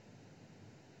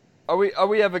 Are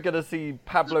we ever gonna see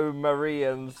Pablo Marie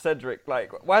and Cedric?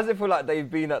 Like, why does it feel like they've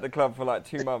been at the club for like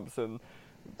 2 months and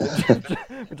we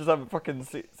just haven't fucking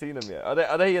seen them yet?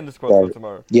 Are they in the squad for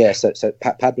tomorrow? Yeah. So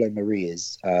Pablo Marie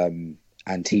is.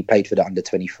 And he played for the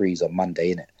under-23s on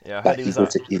Monday, innit? Yeah, I heard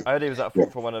he was at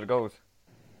fault for one of the goals.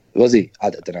 Was he? I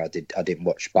don't know. I didn't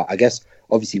watch, but I guess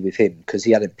obviously with him, because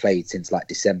he hadn't played since like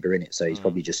December, innit? So he's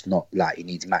probably just not like, he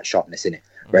needs match sharpness in it.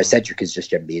 Whereas Cedric is just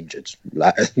generally injured,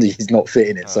 like he's not fit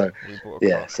in it. So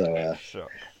yeah, so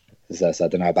So I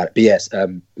don't know about it. But yes,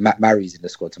 Mary's in the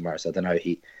squad tomorrow, so I don't know.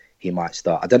 He might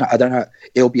start. I don't know.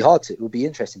 It'll be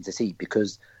interesting to see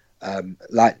because,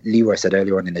 like Leroy said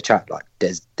earlier on in the chat, like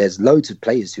there's loads of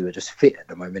players who are just fit at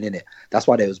the moment, innit? That's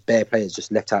why there was bare players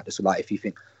just left out. So like if you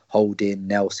think Holding,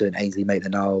 Nelson, Ainsley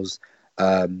Maitland-Niles,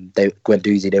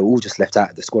 Guendouzi, they were all just left out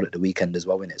of the squad at the weekend as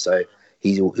well, innit? So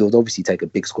he'll obviously take a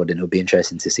big squad, and it'll be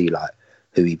interesting to see like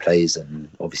who he plays and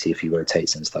obviously if he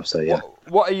rotates and stuff. So yeah.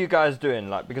 What are you guys doing?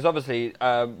 Like, because obviously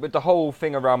with the whole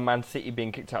thing around Man City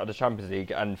being kicked out of the Champions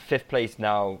League and 5th place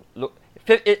now, look,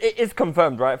 it is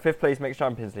confirmed, right? 5th place makes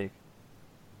Champions League.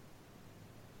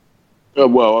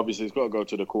 Well, obviously it's got to go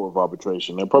to the Court of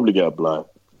Arbitration. They'll probably get a blight.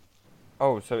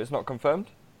 Oh, so it's not confirmed?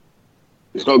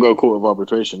 It's got to go Court of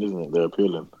Arbitration, isn't it? They're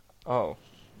appealing. Oh,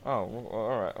 well,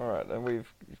 all right. Then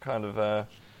we've kind of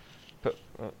put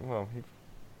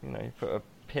you put a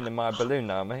pin in my balloon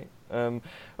now, mate. All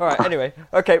right, anyway.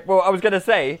 Okay, well, I was going to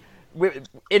say,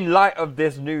 in light of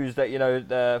this news that,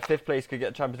 the 5th place could get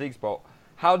a Champions League spot,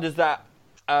 how does that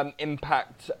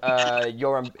impact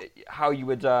how you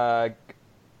would go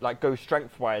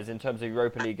strength-wise in terms of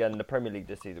Europa League and the Premier League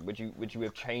this season? Would you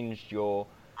have changed your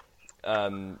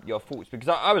thoughts? Because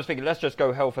I was thinking, let's just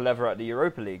go hell for leather at the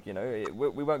Europa League,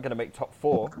 We weren't going to make top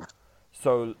 4,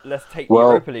 so let's take the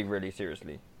Europa League really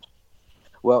seriously.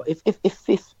 Well, if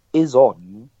 5th is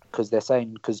on, because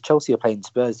Chelsea are playing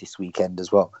Spurs this weekend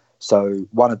as well, so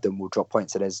one of them will drop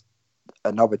points, so there's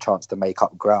another chance to make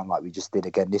up ground like we just did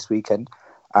again this weekend.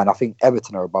 And I think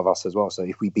Everton are above us as well, so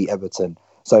if we beat Everton,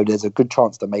 so there's a good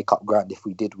chance to make up ground if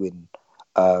we did win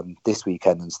this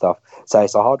weekend and stuff. So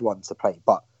it's a hard one to play,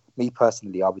 but me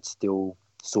personally, I would still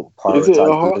sort of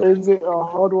prioritise. Is it a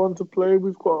hard one to play?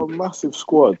 We've got a massive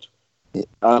squad. Yeah.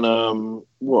 And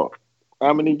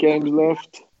how many games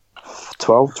left?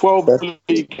 12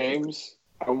 league games.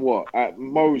 And at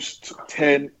most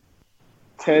 10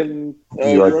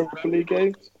 Europa League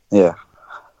games? Yeah.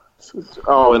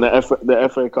 Oh, and the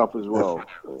FA Cup as well.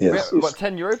 Yeah.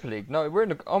 10 Europa League? No,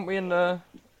 aren't we in the...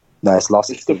 No, it's last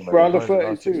 16. It's the round of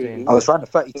 32. Oh, it's round of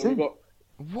 32?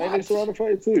 What? It's round of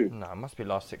 32? No, it must be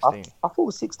last 16. I thought it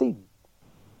was 16.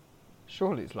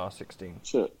 Surely it's last 16.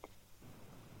 Check.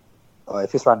 Oh,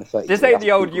 if it's round of 32. This ain't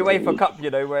the old UEFA Cup,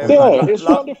 where... Yeah, it's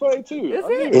round of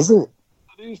 32. Is it?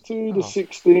 These two, the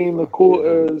 16, the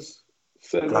quarters,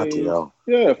 Bloody hell.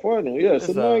 Yeah, final. Yeah, it's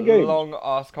a 9 games.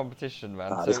 Long-ass competition,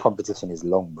 man. This competition is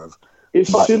long, bro.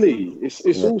 It's silly.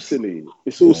 It's all silly.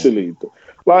 It's all silly.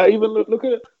 Like, even look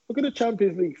at the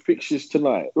Champions League fixtures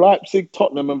tonight. Leipzig,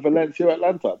 Tottenham and Valencia,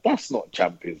 Atlanta. That's not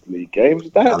Champions League games.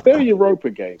 They're Europa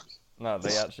games. No,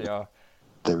 they actually are.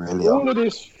 They really are. All of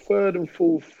this 3rd and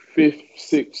 4th, 5th,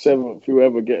 6th, 7th,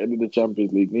 whoever getting into the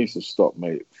Champions League needs to stop,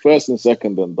 mate. 1st and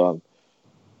 2nd and done.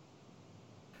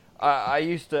 I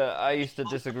used to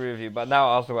disagree with you, but now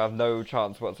Arsenal have no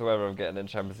chance whatsoever of getting in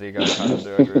Champions League. I kind of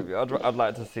do agree with you. I'd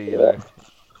like to see, I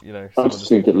just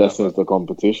think it lessens the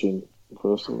competition,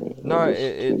 personally. No,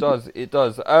 it does. It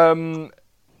does. All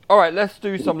right, let's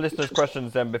do some listeners'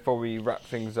 questions then before we wrap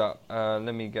things up.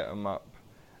 Let me get them up.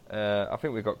 I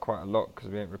think we've got quite a lot because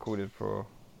we ain't recorded for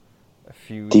a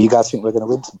few weeks. Do you guys think we're going to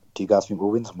win? Do you guys think we'll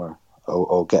win tomorrow?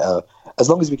 Or get as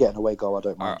long as we get an away goal, I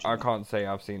don't mind. I can't say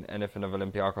I've seen anything of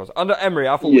Olympiacos. Under Emery,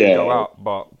 I thought we'd go out,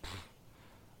 but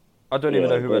I don't even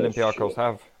know who Olympiacos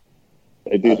have.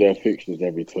 They do their fixtures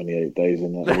every 28 days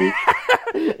in that week.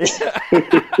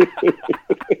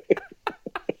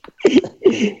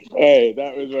 Hey,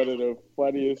 that was one of the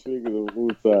funniest things of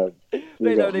all time.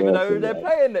 They don't even know who they're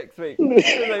playing next week. Do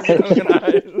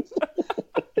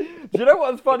you know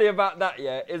what's funny about that,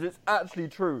 is it's actually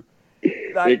true.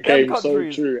 Like, it came so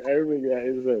true. Everything that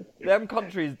is said. Them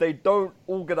countries, they don't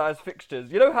organise fixtures.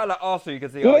 You know how like Arsenal, you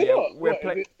can see, we're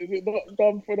playing. Is it not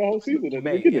done for the whole season?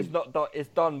 Mate, it's not done. It's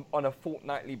done on a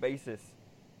fortnightly basis.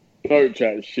 Don't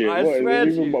chat shit. I swear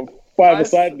to you.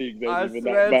 Five-a-side league. I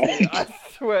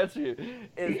swear to you,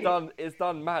 it's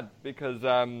done mad because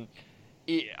I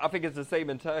think it's the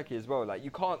same in Turkey as well. Like you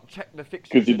can't check the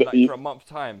fixtures for a month's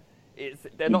time.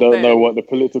 They're not don't know what the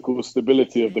political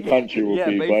stability of the country will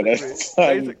be by that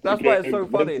time. That's why it's so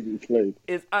funny.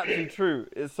 It's actually true.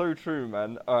 It's so true,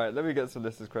 man. All right, let me get some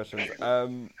listeners' questions.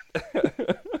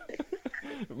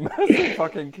 Massive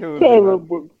fucking killed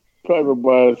me. Can't even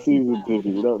buy a season ticket.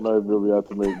 You don't know if you'll be able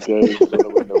to make games. You don't know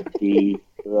when they'll be.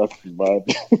 That's bad.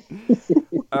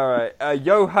 All right.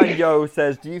 Johan Yo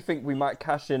says, do you think we might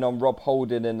cash in on Rob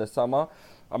Holding in the summer?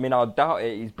 I mean, I doubt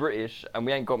it. He's British, and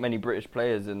we ain't got many British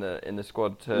players in the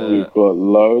squad. We've got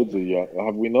loads of young.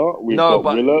 Have we not? We've got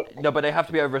Willock. No, but they have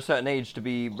to be over a certain age to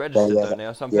be registered, don't they,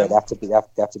 or something? Yeah, they have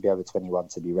to be over 21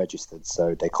 to be registered.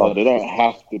 So they can't. No, they don't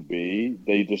have to be.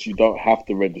 You don't have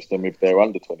to register them if they're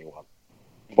under 21.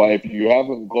 But if you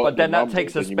haven't got, but then that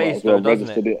takes a space, though, doesn't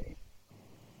it?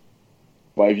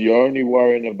 But if you're only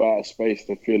worrying about a space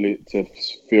to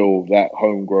fill that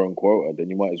homegrown quota, then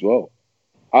you might as well.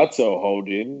 I'd sell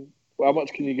Holding. How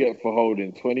much can you get for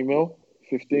Holding? 20 mil?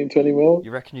 15, 20 mil?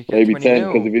 You reckon you get maybe 20 10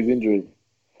 mil? because of his injury.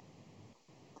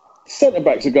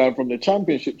 Centre-backs are going from the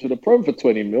Championship to the Prem for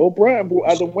 20 mil. Brighton bought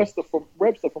Adam Webster from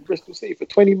Bristol City for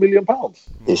 £20 million.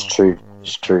 It's true.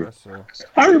 It's true.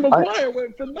 Harry Maguire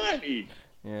went for 90.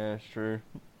 Yeah, it's true.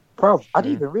 Bro, I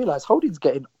didn't even realise Holding's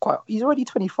getting he's already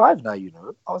 25 now, you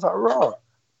know. I was like, raw.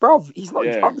 Bro, he's not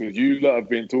young. Because you lot have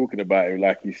been talking about him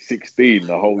like he's 16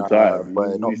 the whole time.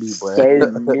 Boy, not me, boy. So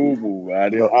normal,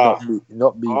 man.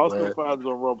 Not me, Arsenal fans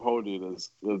on Rob Holding has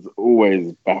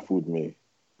always baffled me.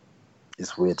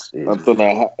 It's weird. I don't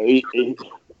know.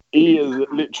 He has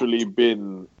literally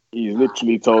been... He's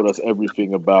literally told us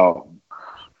everything about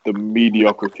the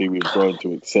mediocrity we've grown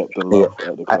to accept and love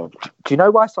at the club. Do you know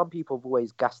why some people have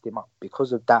always gassed him up?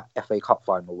 Because of that FA Cup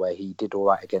final where he did all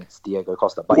right against Diego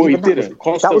Costa. But he didn't.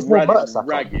 Costa ran him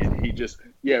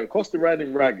ragged. Costa ran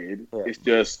him ragged. Yeah. It's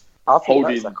just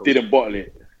Holding didn't bottle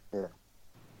it. Yeah.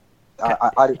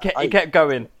 He kept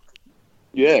going.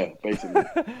 Yeah, basically.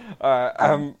 All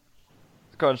right.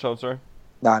 Go on, Sean, sorry.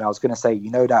 No, I was going to say,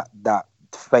 you know that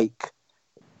fake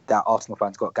that Arsenal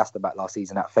fans got gassed about last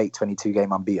season, that fake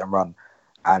 22-game unbeaten run.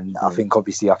 And I think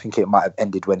it might have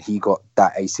ended when he got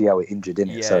that ACL injured,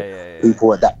 didn't it?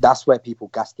 People that's where people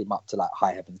gassed him up to like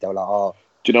high heavens. They were like, "Oh."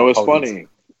 Do you know what's funny?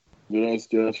 You know, it's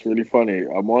just really funny.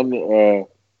 I'm on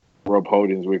Rob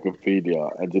Holding's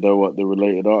Wikipedia, and do you know what the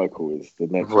related article is? The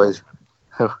next one,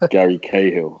 Gary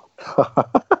Cahill.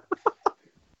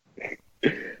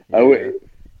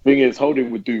 Thing is,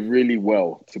 Holding would do really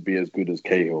well to be as good as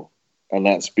Cahill. And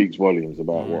that speaks volumes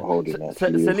about what Holding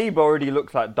actually is. Saliba already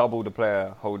looks like double the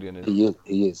player Holding is.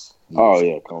 He is.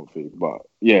 Yeah, comfy. But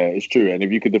yeah, it's true. And if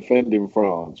you could defend in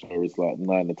France, where it's like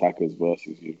 9 attackers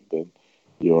versus you, then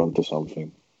you're onto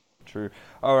something. True.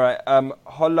 All right.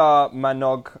 Hola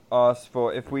Manog asks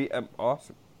if we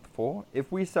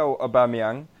sell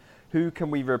Aubameyang, who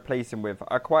can we replace him with?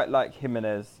 I quite like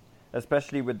Jimenez,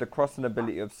 especially with the crossing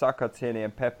ability of Saka, Tierney,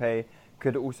 and Pepe.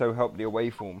 Could also help the away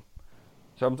form.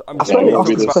 So I'm that would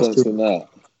be the sense in that.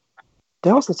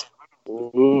 That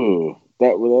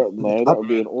would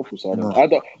be an awful sign. No. I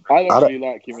don't really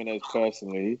like Jimenez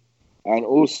personally, and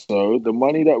also the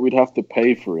money that we'd have to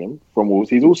pay for him from Wolves.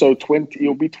 He's also 20.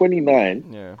 He'll be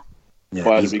 29. Yeah.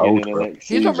 By the beginning of next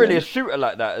season. He's not really a shooter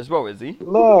like that as well, is he?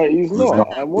 No, he's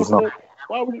not. And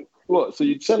why would you? What? So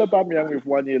you'd sell Aubameyang with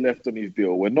 1 year left on his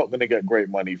deal. We're not going to get great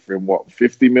money for him. What?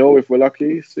 50 mil if we're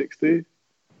lucky. 60.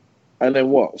 And then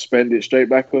what? Spend it straight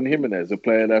back on Jimenez, a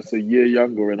player that's a year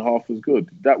younger and half as good.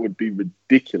 That would be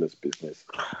ridiculous business.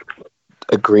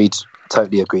 Agreed.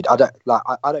 Totally agreed. I don't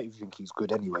even think he's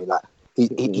good anyway. Like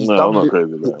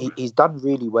he's done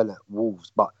really well at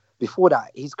Wolves, but before that,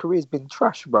 his career's been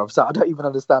trash, bro. So I don't even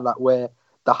understand like where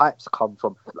the hype's come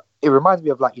from. It reminds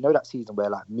me of like, you know, that season where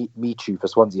like Michu for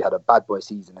Swansea had a bad boy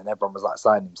season and everyone was like,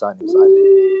 sign him.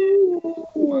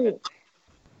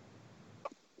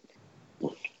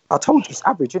 I told you, it's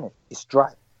average, isn't it? It's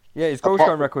dry. Yeah, his goal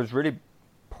scoring record is really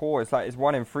poor. It's like it's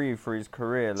 1 in 3 for his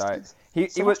career. Like he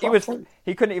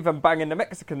couldn't even bang in the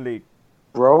Mexican league,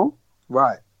 bro.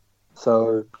 Right.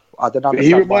 So I don't know.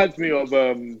 He reminds me of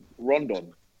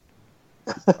Rondon.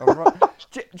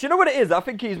 Do you know what it is? I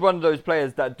think he's one of those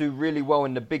players that do really well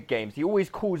in the big games. He always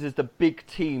causes the big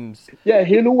teams. Yeah,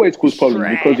 he'll always cause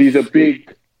problems because he's a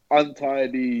big,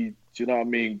 untidy. Do you know what I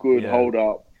mean? Good hold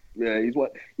up. Yeah, he's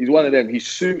one of them. He's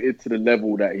suited to the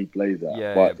level that he plays at.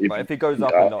 Yeah, but if he goes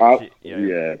up a notch,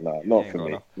 not for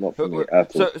me. Not for me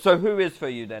at all. So who is for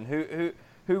you then?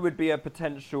 Who would be a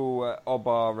potential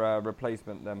Oba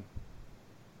replacement then?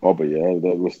 Oba, yeah,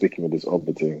 we're sticking with this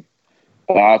Oba thing.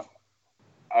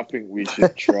 I think we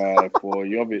should try for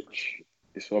Jovic.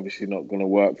 It's obviously not going to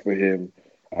work for him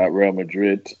at Real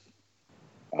Madrid.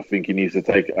 I think he needs to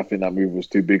take. I think that move was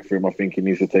too big for him. I think he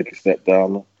needs to take a step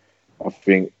down. I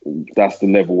think that's the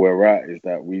level we're at, is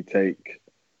that we take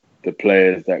the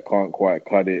players that can't quite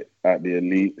cut it at the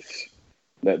elites,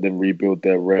 let them rebuild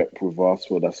their rep with us.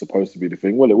 Well, that's supposed to be the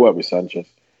thing. Well, it worked with Sanchez,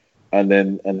 and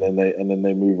then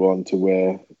they move on to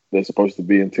where they're supposed to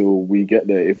be until we get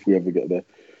there, if we ever get there.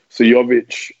 So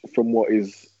Jovic, from what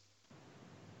is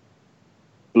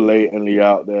blatantly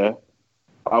out there,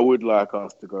 I would like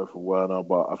us to go for Werner,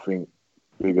 but I think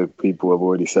bigger people have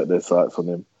already set their sights on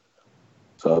him.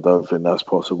 So I don't think that's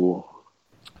possible.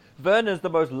 Werner's the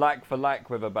most like for like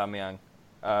with Aubameyang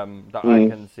that I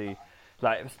can see.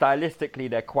 Like stylistically,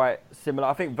 they're quite similar.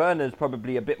 I think Werner's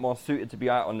probably a bit more suited to be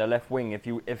out on the left wing if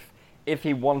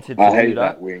he wanted to do that. I hate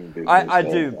that wing business. I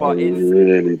do, but I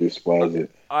really despise it.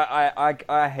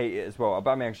 I hate it as well.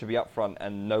 Aubameyang should be up front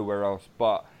and nowhere else.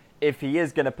 But if he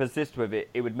is going to persist with it,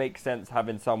 it would make sense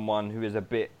having someone who is a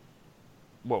bit,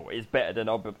 is better than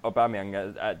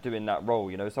Aubameyang at doing that role.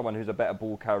 You know, someone who's a better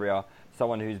ball carrier,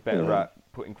 someone who's better at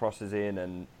putting crosses in,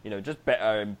 and just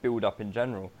better in build up in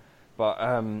general. But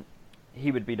he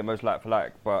would be the most like for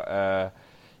like. But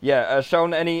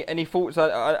Sean, any thoughts?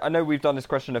 I know we've done this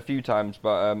question a few times,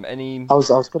 but any? I was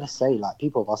going to say, like,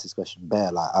 people have asked this question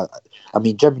bare. Like, I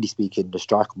mean, generally speaking, the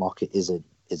striker market isn't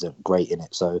great in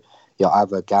it. So you're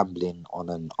either gambling on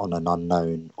an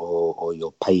unknown, or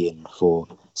you're paying for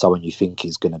someone you think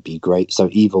is going to be great. So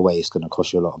either way, it's going to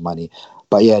cost you a lot of money.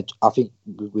 But yeah, I think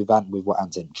with what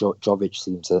Ant said, Jovic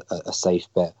seems a safe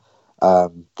bet.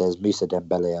 There's Moussa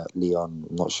Dembele at Lyon.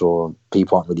 I'm not sure.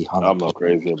 People aren't really hung. I'm not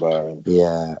crazy about him.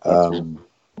 Yeah.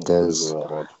 There's,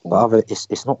 but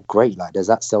it's not great. Like, there's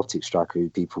that Celtic striker who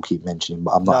people keep mentioning,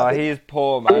 but I'm not. No, he's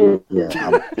poor, man. Yeah.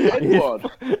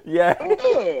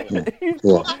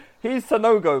 He's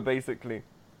Sanogo, basically.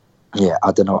 Yeah,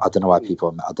 I don't know why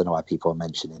people are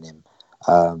mentioning him.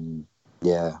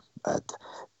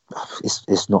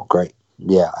 It's not great.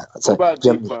 Yeah. So, what about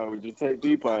Depay? Would you take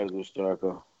Depay as a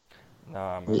striker?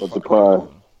 Nah, man.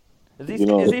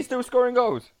 Is he still scoring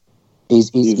goals?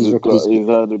 He's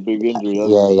had a big injury.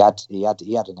 Yeah, he had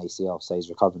an ACL, so he's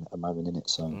recovering at the moment, innit?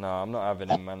 So no, I'm not having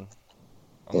him, man.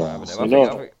 I'm not having him. I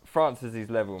think France is his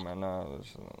level, man. No,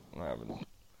 not having him.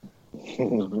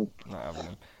 Not having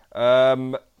him.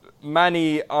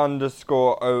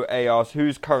 Manny_OA asks,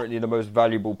 who's currently the most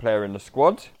valuable player in the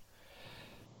squad?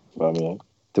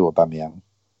 Aubameyang.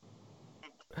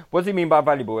 What does he mean by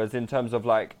valuable? As in terms of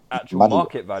like actual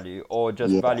market value, or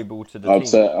just valuable to the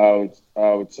team?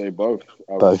 I would say both.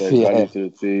 I would say value to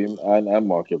the team and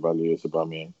market value is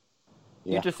Aubameyang.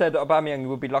 You just said that Aubameyang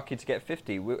would be lucky to get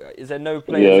 50. Is there no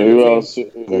players in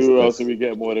the team? Who else do we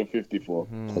get more than 50 for?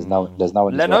 There's no one.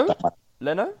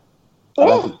 Leno?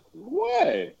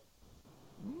 Why?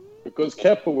 Because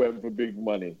Kepa went for big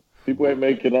money. People ain't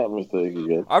making that mistake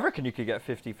again. I reckon you could get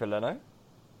 50 for Leno.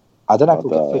 I don't know if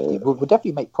we'll get 50. We'll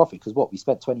definitely make profit because we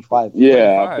spent 25.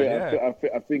 Yeah, I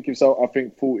think if so. I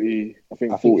think 40. I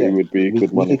think 40 would be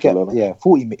good money for Leno. Yeah,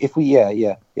 40. If we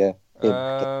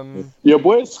your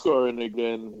boy's scoring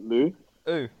again, Lou.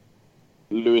 Who?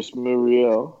 Luis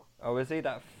Muriel. Oh, is he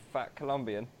that fat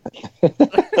Colombian?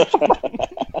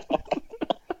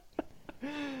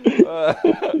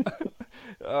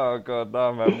 Oh God,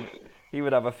 no, man. He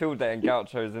would have a field day in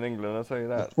gauchos in England, I'll tell you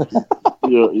that.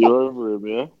 You're over him,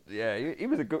 yeah? Yeah,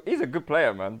 he's a good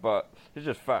player, man, but he's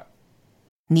just fat.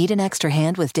 Need an extra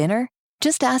hand with dinner?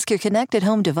 Just ask your connected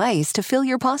home device to fill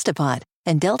your pasta pot,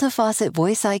 and Delta Faucet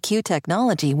Voice IQ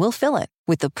technology will fill it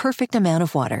with the perfect amount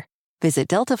of water. Visit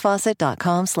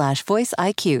deltafaucet.com/voice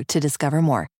IQ to discover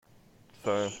more.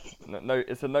 So, no,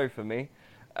 it's a no for me.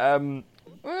 50.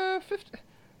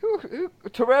 Who?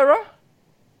 Torreira?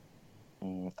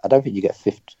 I don't think you get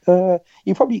 50.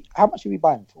 You probably. How much are we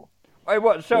buying for? Hey,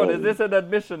 what, Sean? Is this an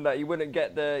admission that you wouldn't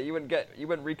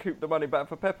recoup the money back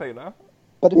for Pepe now?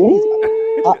 But the thing is,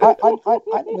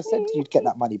 I never said you'd get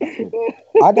that money back.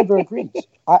 I never agreed.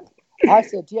 I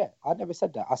said yeah. I never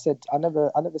said that. I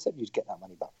never said you'd get that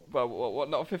money back. Well, what?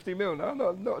 Not 50 mil? No,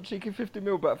 not a cheeky 50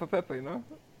 mil back for Pepe, no.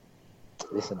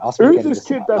 Listen, who's this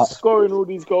kid that's scoring all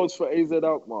these goals for AZ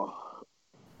Alkmaar?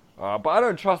 But I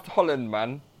don't trust Holland,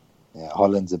 man. Yeah,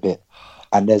 Holland's a bit.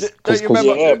 And there's. Do you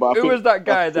remember who was that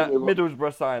guy that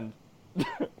Middlesbrough signed?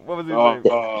 What was his name?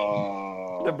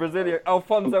 The Brazilian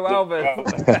Alfonso Alves.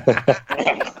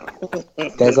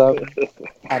 There's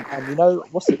and you know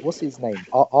what's his name?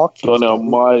 Our kid, Daniel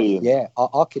Marlin. Yeah,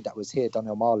 our kid that was here,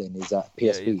 Daniel Marlin, is at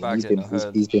PSV. Yeah,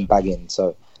 he's been bagging.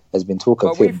 So there's been talk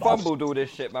of him. But we fumbled all this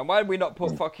shit, man. Why did we not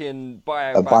put fucking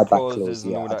buyback clauses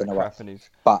and all that crap in his?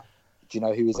 But do you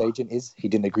know who his agent is? He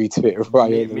didn't agree to it,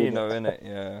 right? Mino, innit?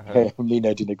 Yeah.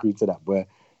 Mino didn't agree to that, but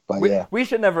we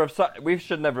should never have sold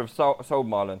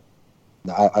Marlon.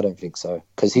 No, I don't think so,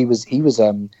 because he was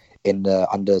in the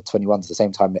under 21s the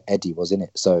same time that Eddie was in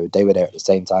it, so they were there at the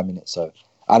same time in it. So,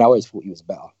 and I always thought he was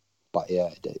better, but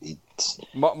yeah,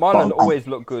 Marlon always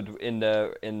looked good in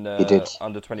the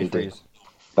under 23s.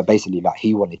 But basically, like,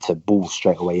 he wanted to ball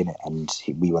straight away in it, and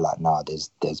we were like, nah,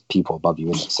 there's people above you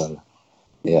in it, so.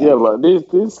 Yeah, like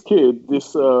this kid,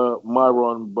 this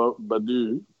Myron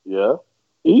Badu, yeah,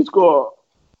 he's Dutch,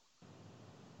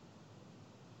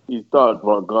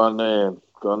 but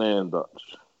Ghanaian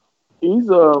Dutch. He's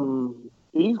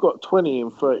got 20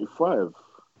 and 35.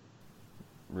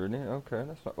 Really? Okay,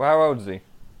 that's not. Well, how old is he?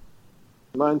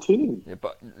 19. Yeah,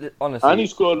 but honestly, and he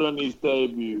scored on his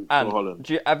debut for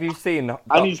Holland. Have you seen Dutch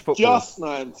and he's football? Just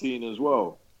 19 as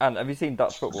well. And have you seen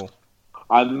Dutch football?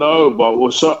 I know, but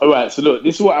alright. So look,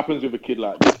 this is what happens with a kid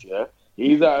like this. Yeah,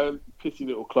 he's at a pissy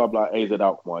little club like AZ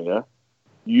Alkmaar. Yeah,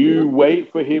 you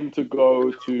wait for him to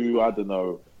go to, I don't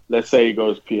know, let's say he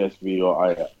goes PSV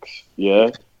or Ajax.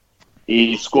 Yeah,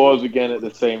 he scores again at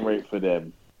the same rate for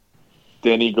them.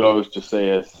 Then he goes to say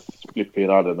a flipping,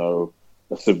 I don't know,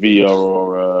 a Sevilla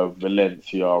or a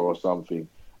Valencia or something,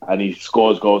 and he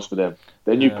scores goals for them.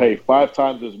 Then you pay 5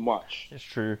 times as much. It's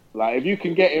true. Like, if you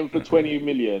can get him for 20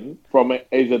 million from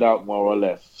AZ Alkmaar or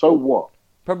less, so what?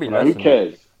 Probably less. Who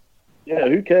cares? Yeah,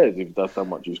 who cares if that's how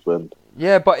much you spend?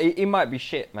 Yeah, but he might be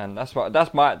shit, man. That's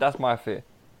my fear.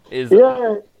 He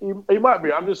might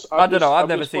be. I don't know. I've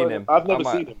never seen him. I've never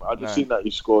seen him. I've just seen that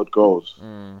he scored goals.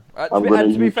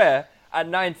 To be fair, at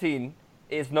 19,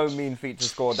 it's no mean feat to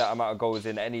score that amount of goals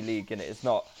in any league, and it's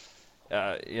not.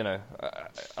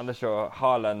 Unless you're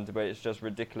Haaland, but it's just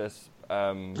ridiculous.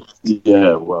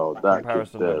 Yeah, well, that kid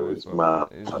there is mad.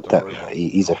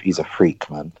 He's a freak,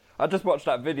 man. I just watched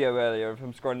that video earlier of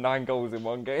him scoring 9 goals in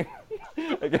one game.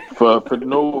 for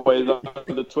Norway's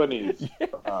under 20s.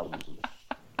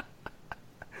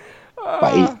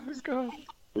 God.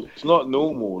 It's not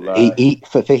normal. Like,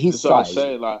 for his size,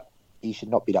 saying, like, he should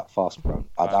not be that fast, bro.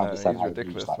 I don't understand how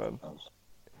ridiculous, man.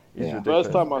 Yeah.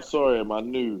 First time I saw him, I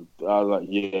knew. I was like,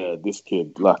 yeah, this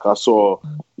kid. Like, I saw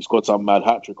he scored some mad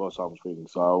hat-trick or something.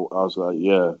 So I was like,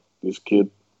 yeah, this kid,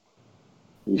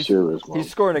 he's serious, man. He's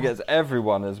scoring against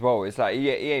everyone as well. It's like, he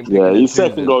ain't picking his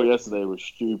second goal yesterday was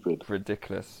stupid.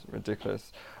 Ridiculous.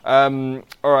 All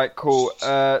right, cool.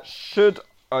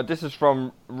 This is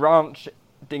from Ranch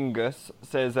Dingus.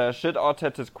 Says, should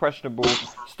Arteta's questionable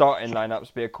starting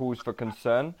lineups be a cause for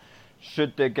concern?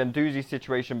 Should the Guendouzi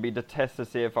situation be the test to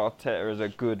see if Arteta is a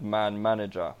good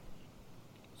manager?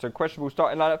 So questionable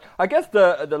starting lineup. I guess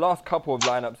the last couple of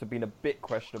lineups have been a bit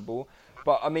questionable,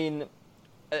 but I mean,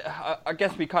 I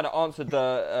guess we kind of answered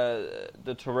the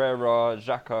Torreira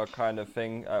Xhaka kind of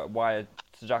thing. Why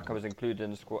Xhaka was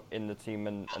included in the team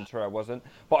and Torreira wasn't.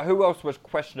 But who else was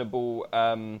questionable?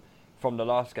 From the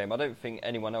last game, I don't think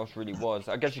anyone else really was.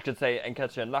 I guess you could say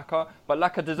Nketiah and Laka, but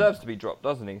Laka deserves to be dropped,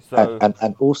 doesn't he? So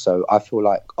and also, I feel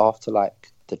like after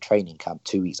the training camp,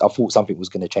 2 weeks, I thought something was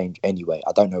going to change anyway.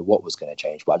 I don't know what was going to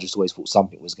change, but I just always thought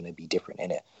something was going to be different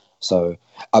in it. So,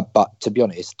 but to be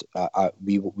honest,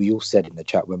 we all said in the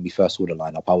chat when we first saw the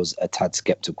lineup, I was a tad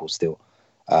skeptical still,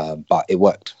 but it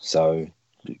worked. So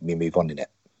we move on in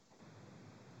it.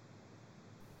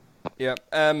 Yeah.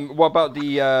 What about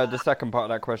the second part of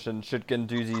that question? Should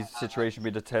Guendouzi's situation be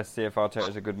the test? See if Arteta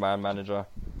is a good manager.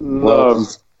 No,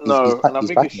 and I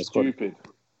think it's stupid.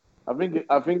 I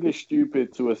think it's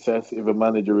stupid to assess if a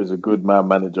manager is a good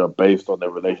manager based on their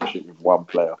relationship with one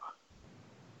player.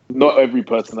 Not every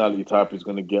personality type is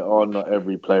going to get on. Not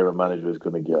every player and manager is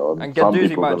going to get on. And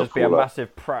Guendouzi might just be a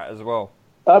massive prat as well.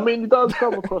 I mean, he does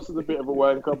come across as a bit of a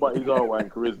wanker, but he's our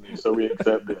wanker, isn't he? So we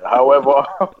accept it. However,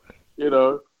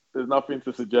 there's nothing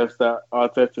to suggest that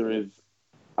Arteta is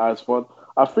as fun.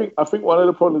 I think one of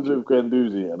the problems with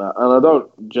Guendouzi, and I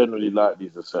don't generally like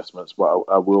these assessments, but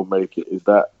I will make it, is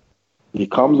that he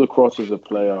comes across as a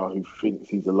player who thinks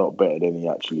he's a lot better than he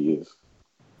actually is.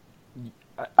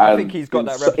 I think he's got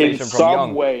that reputation from young.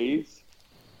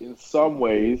 In some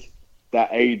ways, that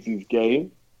aids his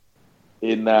game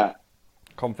in that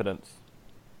confidence.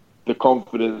 The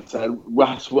confidence, and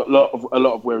that's what a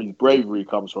lot of where his bravery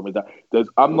comes from. Is that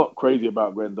I'm not crazy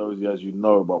about Guendouzi, as you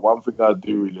know, but one thing I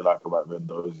do really like about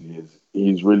Guendouzi is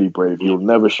he's really brave. He'll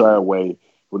never shy away.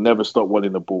 He'll never stop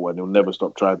wanting the ball, and he'll never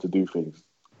stop trying to do things.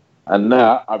 And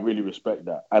that I really respect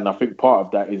that. And I think part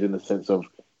of that is in the sense of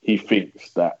he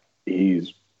thinks that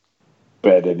he's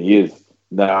better than he is.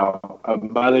 Now, a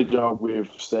manager with,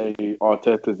 say,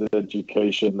 Arteta's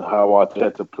education, how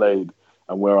Arteta played,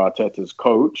 and where Arteta's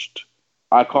coached,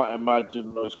 I can't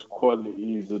imagine those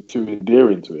qualities are too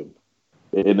endearing to him.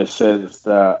 In the sense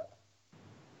that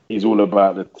he's all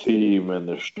about the team and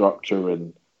the structure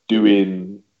and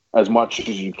doing as much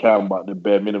as you can, but the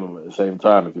bare minimum at the same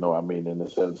time, if you know what I mean, in the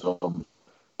sense of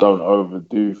don't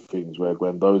overdo things, where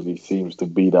Guendouzi seems to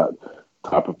be that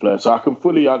type of player. So I can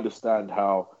fully understand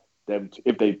how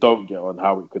if they don't get on,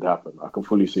 how it could happen. I can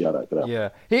fully see how that could happen.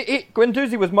 Yeah.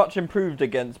 Guendouzi was much improved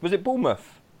against, was it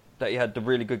Bournemouth? that he had the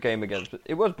really good game against?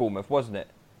 It was Bournemouth, wasn't it?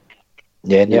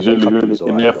 Yeah, in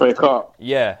the FA Cup.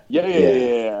 Yeah.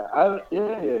 Yeah.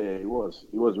 He was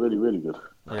really, really good.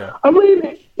 Yeah. I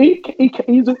mean, he's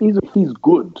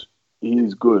good.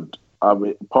 He's good. I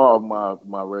mean, part of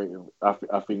my rating,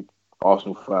 I think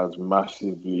Arsenal fans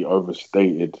massively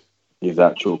overstated his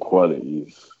actual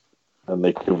qualities, and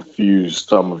they confused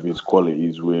some of his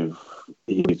qualities with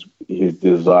his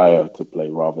desire to play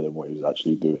rather than what he was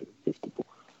actually doing with the ball.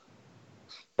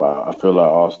 But I feel like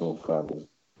Arsenal fans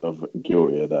are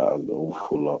guilty of that an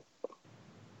awful lot.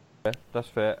 Yeah, that's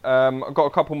fair. I've got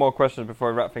a couple more questions before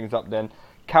I wrap things up then.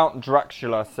 Count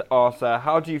Dracula asks,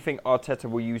 how do you think Arteta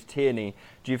will use Tierney?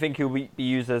 Do you think he'll be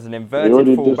used as an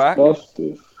inverted fullback?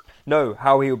 No,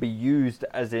 how he'll be used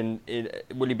as in...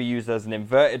 will he be used as an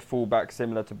inverted fullback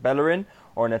similar to Bellerin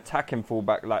or an attacking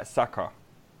fullback like Saka?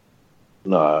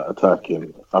 No,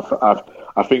 attacking.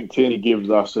 I think Tierney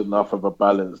gives us enough of a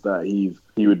balance that he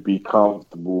would be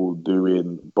comfortable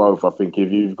doing both. I think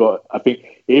if you've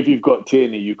got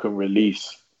Tierney, you can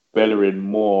release Bellerin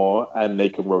more and they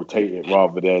can rotate it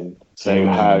rather than saying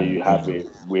how you have it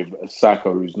with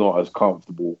Saka, who's not as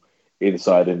comfortable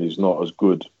inside and who's not as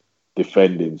good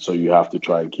defending. So you have to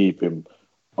try and keep him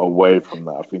away from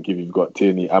that. I think if you've got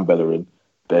Tierney and Bellerin,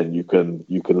 then you can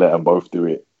let them both do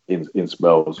it in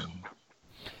spells.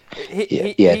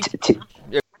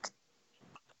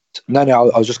 No,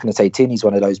 I was just going to say Tierney's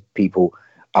one of those people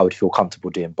I would feel comfortable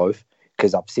doing both,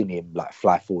 because I've seen him like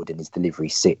fly forward in his delivery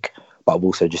sick, but I've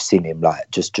also just seen him like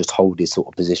just hold his sort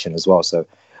of position as well. So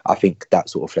I think that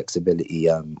sort of flexibility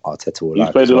Arteta will.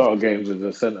 He's played a lot of games as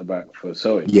a centre back for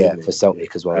Celtic. Yeah, for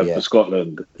Celtic as well. And for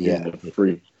Scotland. In the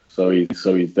free. So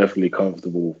he's definitely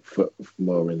comfortable for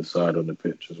more inside on the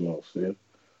pitch as well. So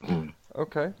yeah.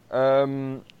 Okay.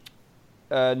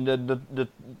 And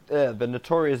the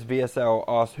notorious VSL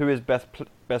asks, who is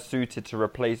best suited to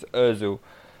replace Ozil?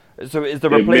 So is the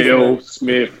replacement Emile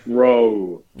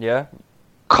Smith-Rowe? Yeah.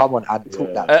 Come on, Ad,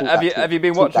 talk that. Have you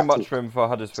been watching much from him for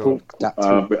Huddersfield?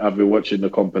 I've been watching the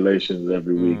compilations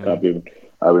every week. I've been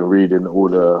reading all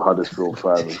the Huddersfield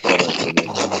fans'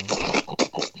 comments.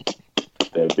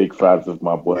 They're big fans of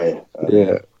my boy.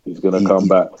 He's gonna come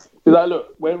back. Because like,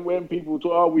 look, when people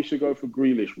talk, we should go for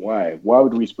Grealish. Why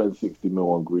would we spend 60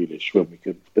 mil on Grealish when we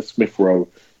could? The Smith-Rowe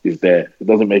is there. It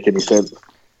doesn't make any sense.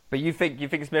 But you think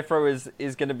Smith-Rowe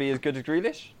is going to be as good as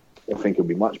Grealish? I think it'll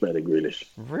be much better than Grealish.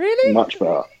 Really? Much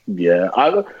better. Yeah.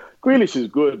 Grealish is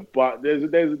good, but there's a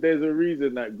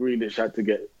reason that Grealish had to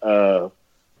get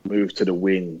moved to the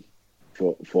wing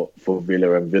for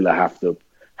Villa, and Villa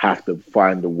have to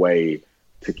find a way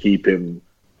to keep him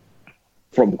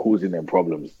from causing them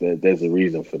problems. There's a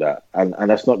reason for that, and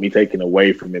that's not me taking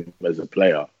away from him as a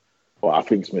player, but I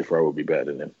think Smith-Rowe will be better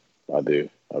than him. I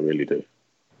really do.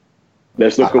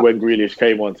 Let's look at when Grealish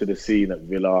came onto the scene at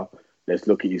Villa. Let's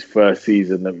look at his first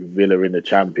season at Villa in the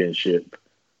Championship.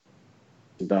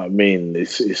 You know what I mean?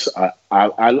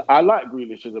 I like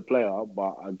Grealish as a player,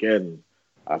 but again,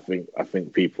 I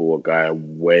think people are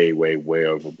going way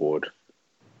overboard.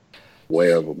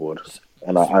 Way overboard.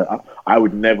 And I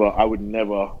would never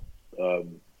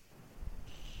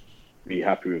be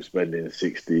happy with spending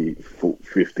 50,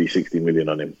 60 million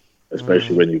on him,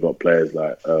 especially when you've got players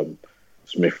like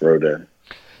Smith-Rowe there.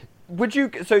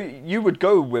 You would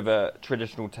go with a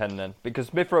traditional 10 then? Because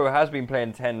Smith-Rowe has been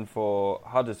playing 10 for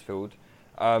Huddersfield.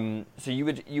 So you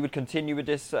would continue with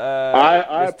this,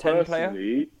 this 10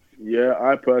 player? Yeah,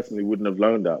 I personally wouldn't have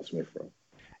loaned out Smith-Rowe.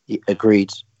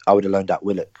 Agreed. I would have loaned out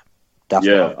Willock.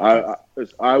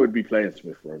 I would be playing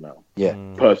Smith-Rowe now. Yeah,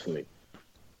 personally.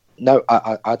 No,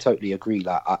 I totally agree.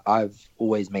 Like I've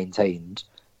always maintained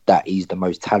that he's the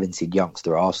most talented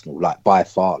youngster at Arsenal, like by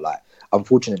far. Like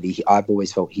unfortunately, I've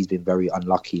always felt he's been very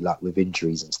unlucky, like with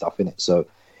injuries and stuff in it. So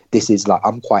this is like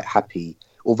I'm quite happy.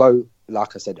 Although,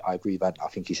 like I said, I agree with Ant. I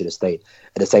think he should have stayed.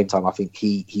 At the same time, I think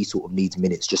he sort of needs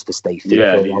minutes just to stay fit.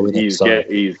 Yeah,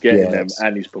 he's getting them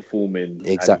and he's performing.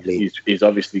 Exactly. He's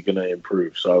obviously going to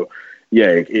improve. So. Yeah,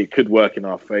 it could work in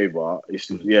our favour. It's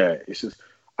just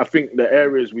I think the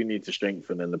areas we need to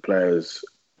strengthen and the players.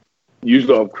 You've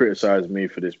got to criticise me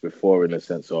for this before in the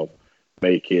sense of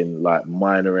making like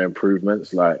minor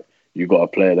improvements. Like you got a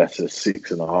player that's a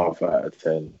 6.5 out of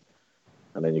 10,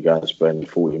 and then you go and spend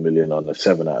 40 million on a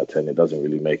 7 out of 10. It doesn't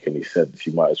really make any sense.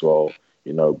 You might as well,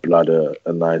 blood a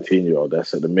 19-year-old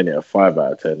that's at the minute a 5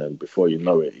 out of 10, and before you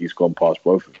know it, he's gone past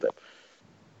both of them.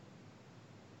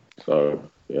 So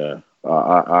yeah.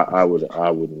 I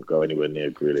wouldn't go anywhere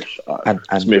near Grealish. And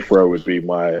Smith-Rowe would be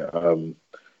my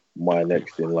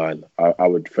next in line. I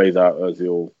would phase out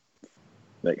Ozil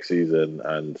next season,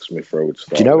 and Smith-Rowe would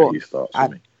start. Do you know what? He starts for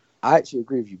me. I actually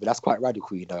agree with you, but that's quite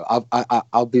radical, you know.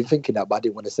 I've been thinking that, but I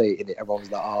didn't want to say it in it. Everyone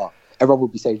was like, everyone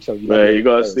would be saying, "Show you." Yeah, you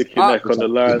got to stick your neck on the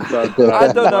line.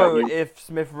 I don't know if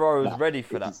Smith Rowe is ready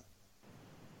for that.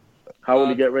 How will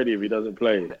he get ready if he doesn't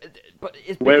play? But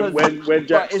it's because when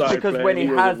Jack started because playing, when he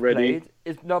has ready.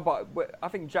 played, I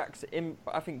think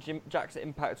Jack's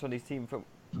impact on his team from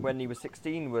when he was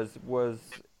 16 was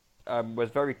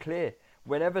very clear.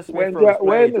 Whenever Smith Rowe played,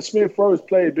 when the Smith Rowe's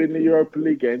played in the Europa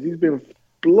League games, he's been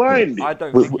blinded. I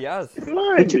don't think he has.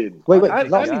 Blinded. Wait.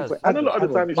 And a lot of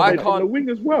the time he's played on the wing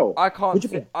as well. I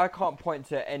can't point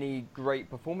to any great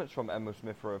performance from Emil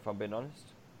Smith Rowe, if I'm being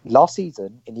honest. Last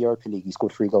season in the Europa League, he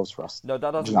scored 3 goals for us. No,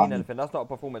 that doesn't mean anything. That's not a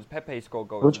performance. Pepe scored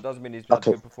goals. It doesn't mean he's had a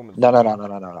good performance.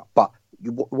 No. But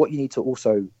what you need to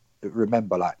also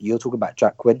remember, like you're talking about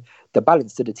Jack, when the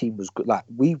balance to the team was good. Like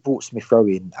we brought Smith Rowe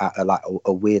in at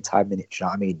a weird time in it. You know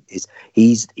what I mean?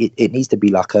 It needs to be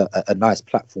like a nice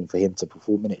platform for him to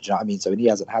perform in it. You know what I mean? So and he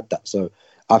hasn't had that. So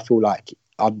I feel like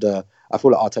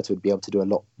Arteta would be able to do a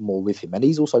lot more with him. And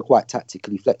he's also quite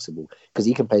tactically flexible because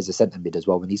he can play as a centre mid as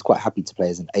well. And he's quite happy to play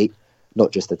as an 8,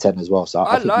 not just a 10 as well. So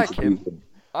I think like him.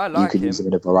 You can use him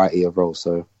in a variety of roles.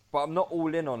 So, but I'm not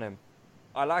all in on him.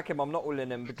 I like him. I'm not all in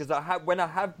him because when I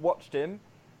have watched him,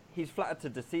 he's flattered to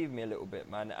deceive me a little bit,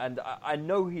 man. And I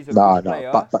know he's a good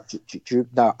player.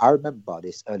 But I remember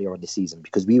this earlier on this season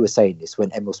because we were saying this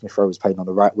when Emil Smith Rowe was playing on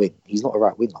the right wing. He's not a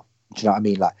right winger. Do you know what I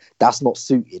mean? Like that's not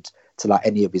suited to like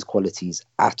any of his qualities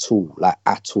at all. Like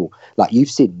you've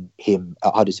seen him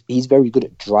at Huddersfield. He's very good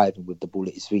at driving with the ball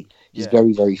at his feet. He's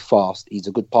very, very fast. He's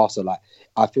a good passer. Like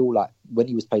I feel like when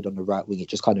he was played on the right wing, it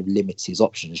just kind of limits his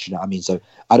options. You know what I mean? So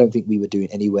I don't think we were doing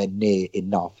anywhere near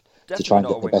enough to try and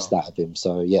get the best out of him.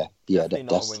 So definitely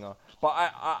not a winger. But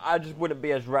I just wouldn't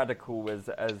be as radical as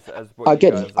what I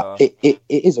get you guys are. It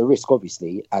is a risk,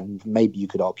 obviously, and maybe you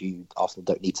could argue Arsenal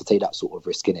don't need to take that sort of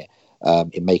risk in it,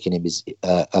 in making him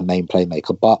a main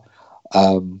playmaker. But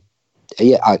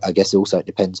I guess it also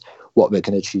depends what we're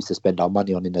going to choose to spend our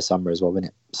money on in the summer as well,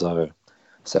 innit? So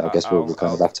I guess we'll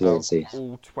kind of have to wait and see.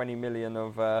 All 20 million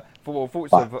of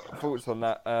thoughts on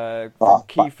that.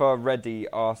 Kiefer Reddy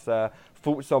asks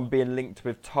thoughts on being linked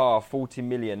with Tar, 40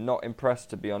 million. Not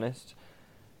impressed, to be honest.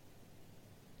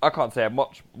 I can't say I've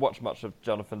watched much of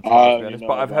Jonathan Tar, to be honest,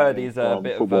 but I've heard he's a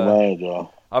bit of a.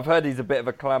 I've heard he's a bit of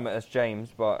a calamitous James,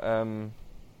 but other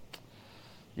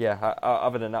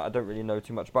than that, I don't really know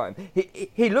too much about him.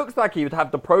 He looks like he would have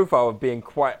the profile of being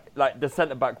quite like the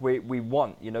centre back we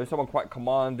want. You know, someone quite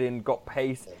commanding, got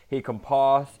pace, he can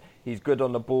pass. He's good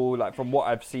on the ball, like from what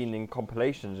I've seen in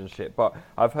compilations and shit. But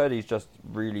I've heard he's just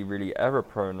really, really error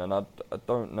prone, and I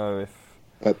don't know if.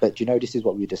 But you know, this is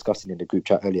what we were discussing in the group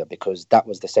chat earlier, because that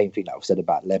was the same thing that was said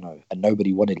about Leno, and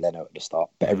nobody wanted Leno at the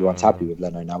start, but everyone's happy with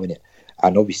Leno now, innit?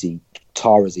 And obviously,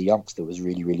 Tar as a youngster was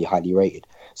really, really highly rated.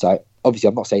 So obviously,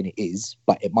 I'm not saying it is,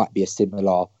 but it might be a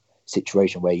similar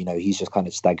situation where, you know, he's just kind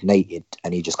of stagnated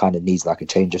and he just kind of needs like a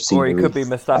change of scenery. Or he could be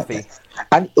Mustafi.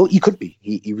 And he could be.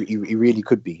 He really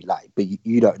could be. Like, but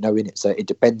you don't know, innit? So it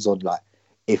depends on like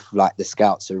if like the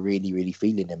scouts are really, really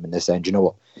feeling him and they're saying, do you know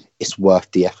what, it's worth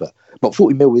the effort. But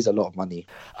 40 mil is a lot of money.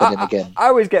 But then again, I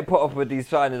always get put off with these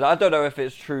signings. I don't know if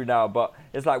it's true now, but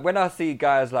it's like when I see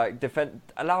guys like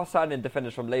allow signing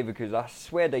defenders from Leverkusen, I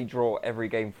swear they draw every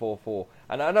game 4-4.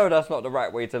 And I know that's not the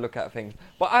right way to look at things,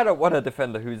 but I don't want a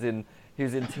defender who's in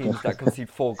teams that concede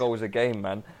 4 goals a game,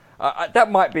 man.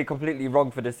 That might be completely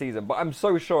wrong for this season, but I'm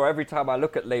so sure every time I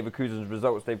look at Leverkusen's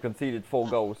results, they've conceded 4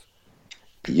 goals.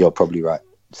 You're probably right.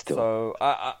 Still. So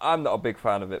I'm not a big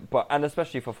fan of it, and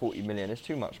especially for 40 million, it's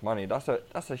too much money. That's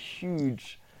a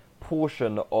huge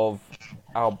portion of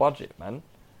our budget, man.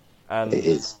 And it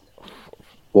is.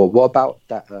 Well, what about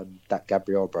that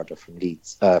Gabriel brother from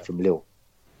Leeds, from Lille?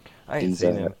 I ain't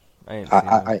seen him.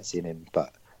 I ain't seen him,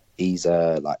 but he's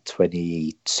like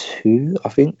 22, I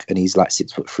think, and he's like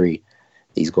 6'3".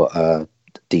 He's got a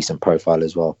decent profile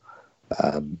as well.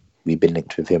 We've been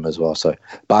linked with him as well. So,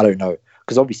 but I don't know.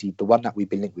 Because obviously the one that we've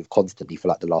been linked with constantly for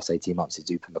like the last 18 months is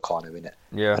Upamecano, innit?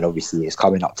 Yeah. And obviously it's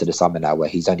coming up to the summer now where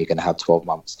he's only going to have 12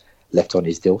 months left on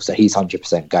his deal. So he's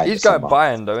 100% going. He's going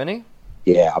Bayern though, isn't he?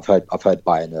 Yeah, I've heard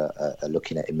Bayern are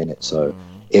looking at him, innit? So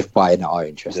if Bayern are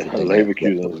interested,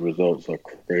 Leverkusen's results are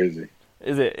crazy.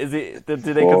 Is it? Did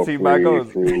they concede my goals?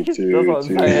 3-2, That's what I'm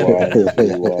saying.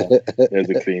 2-1. There's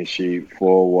a clean sheet.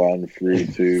 4-1,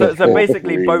 3-2. So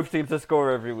basically, both teams to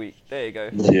score every week. There you go.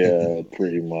 Yeah,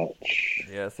 pretty much.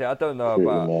 Yeah, see, I don't know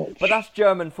about... But that's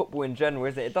German football in general,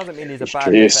 isn't it? It doesn't mean he's a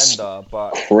bad It's defender,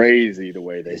 but... crazy the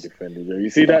way they defended him. You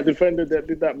see that defender that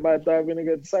did that mad diving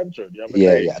against Sancho the other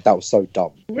day? Yeah, that was so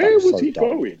dumb. Where was he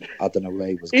going? I don't know where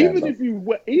he was going.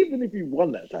 Even if you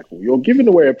won that tackle, you're giving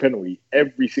away a penalty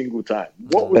every single time.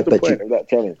 What was the point of that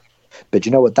challenge? But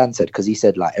you know what Dan said? Because he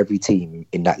said like every team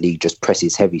in that league just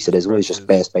presses heavy, so there's always just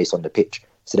bare space on the pitch.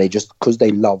 So they just, because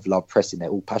they love pressing, they're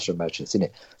all passion merchants,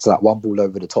 innit? So like one ball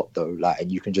over the top though, like,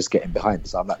 and you can just get in behind.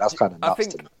 So I'm like, that's kind of nuts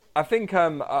to me. I think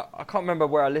I can't remember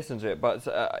where I listened to it, but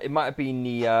it might have been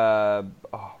the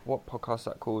what podcast is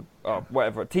that called?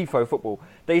 Whatever, Tifo Football.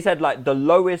 They said like the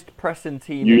lowest pressing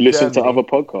team. You in listen Germany, to other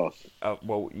podcasts?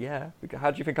 Well, yeah.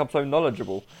 How do you think I'm so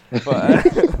knowledgeable? But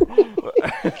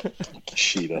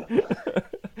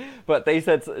but they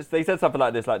said something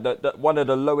like this, like one of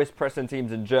the lowest pressing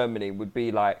teams in Germany would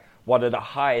be like one of the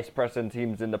highest pressing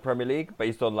teams in the Premier League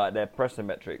based on like their pressing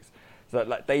metrics. So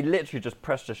like they literally just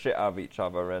press the shit out of each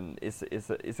other, and it's a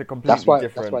completely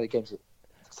different. That's why the game's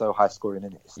so high scoring,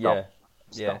 isn't it?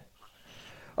 Yeah.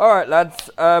 All right, lads.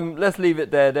 Let's leave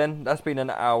it there then. That's been an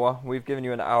hour. We've given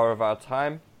you an hour of our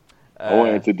time. I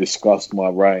wanted to discuss my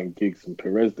Ryan Giggs and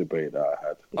Perez debate that I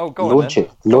had. Oh, go on. Launch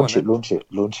it.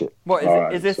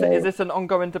 What is this? Is this an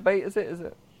ongoing debate? Is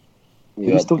it?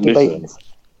 Yeah, still debating this?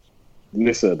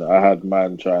 Listen, I had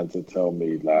man trying to tell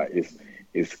me like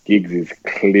if Giggs is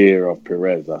clear of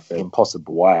Perez. I said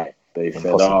impossible. Why? They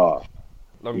said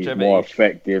he's more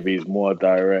effective, he's more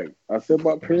direct. I said,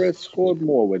 but Perez scored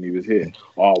more when he was here.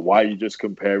 Why are you just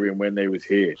comparing when they was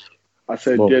here? I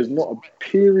said, there's not a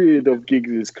period of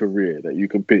Giggs' career that you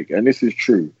can pick, and this is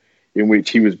true, in which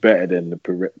he was better than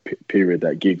the period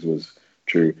that Giggs was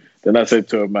true. Then I said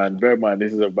to a man, bear in mind,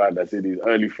 this is a man that's in his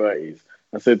early 30s.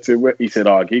 I said to him, he said,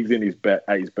 Giggs at his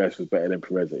best was better than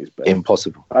Perez at his best.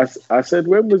 Impossible. I said,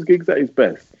 when was Giggs at his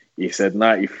best? He said,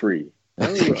 93.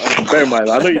 Bear in mind,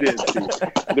 I know you didn't see.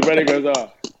 The brother goes,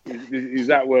 his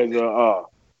that words are,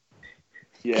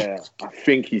 yeah, I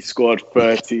think he scored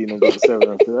 13 and got 7.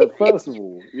 I said, first of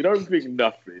all, you don't think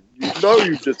nothing. You know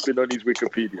you've just been on his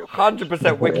Wikipedia.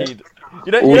 100% wicked.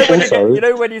 You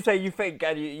know when you say you think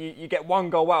and you get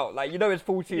one goal out, like, you know it's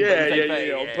 14.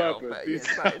 Yeah, on purpose.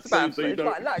 So you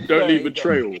don't leave a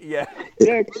trail. Yeah,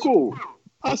 cool.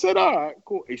 I said, all right,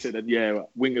 cool. He said that,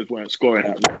 wingers weren't scoring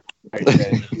that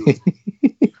right.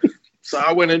 So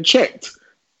I went and checked.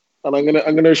 And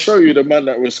I'm gonna show you the man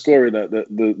that was scoring at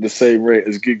the same rate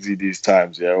as Giggsy these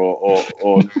times, or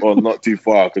not too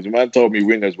far, because the man told me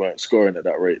wingers weren't scoring at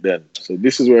that rate then. So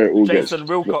this is where it all gets. Jason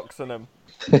Wilcox and them.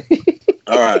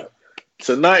 All right.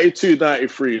 So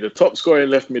 92-93, the top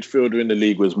scoring left midfielder in the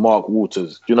league was Mark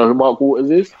Waters. Do you know who Mark Waters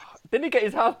is? Didn't he get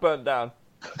his house burnt down?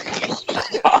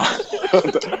 I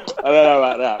don't know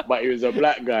about that, but he was a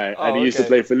black guy and he used to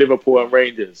play for Liverpool and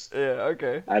Rangers. Yeah,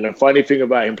 okay. And the funny thing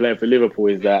about him playing for Liverpool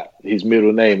is that his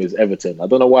middle name is Everton. I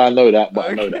don't know why I know that,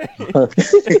 but I know that.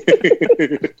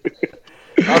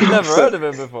 I've never heard of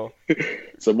him before.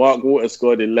 So Mark Waters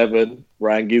scored 11,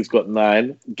 Ryan Giggs got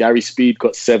 9, Gary Speed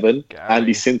got 7,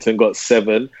 Andy Sinton got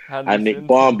 7, and Nick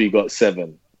Barmby got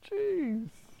 7. Jeez.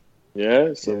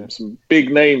 Yeah, some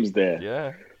big names there.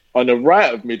 Yeah. On the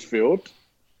right of midfield,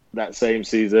 that same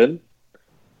season,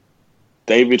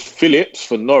 David Phillips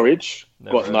for Norwich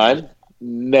got 9.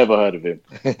 Never heard of him.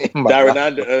 Darren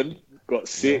Anderton got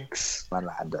 6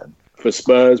 for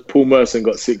Spurs. Paul Merson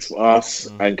got 6 for us,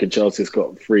 and Kanchelskis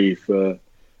got 3 for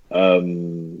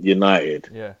United.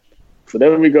 Yeah. So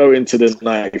then we go into the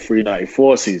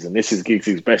 93-94 season. This is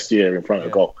Giggs' best year in front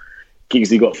of goal.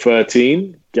 Giggsy got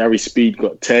 13, Gary Speed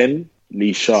got 10,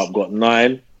 Lee Sharp got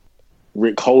 9,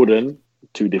 Rick Holden,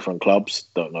 2 different clubs,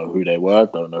 don't know who they were,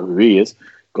 don't know who he is,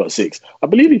 got 6. I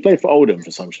believe he played for Oldham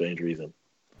for some strange reason.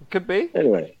 Could be.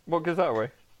 Anyway. What goes that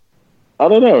way? I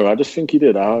don't know. I just think he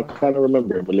did. I kind of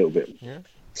remember him a little bit. Yeah.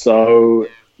 So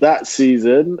that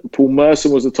season, Paul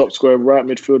Merson was the top scorer right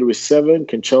midfielder with 7,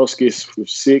 Kanchelskis with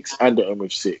 6, Anderton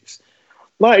with 6.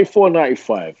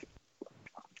 94-95.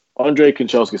 Andre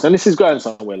Kanchelskis. And this is going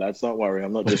somewhere, lads. Don't worry.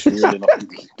 I'm not just reading off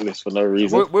the list for no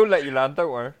reason. We'll let you land.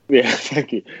 Don't worry. Yeah,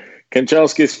 thank you.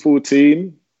 Kanchelskis,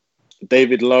 14.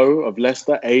 David Lowe of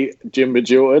Leicester, 8. Jim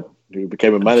Magilton, who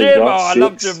became a manager, 6. I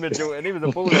love Jim Magilton. He was a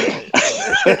baller.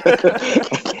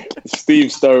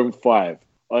 Steve Stone, 5.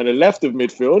 On the left of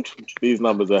midfield, these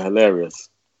numbers are hilarious.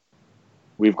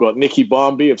 We've got Nicky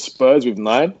Barmby of Spurs with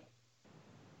 9.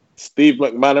 Steve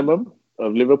McManaman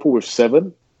of Liverpool with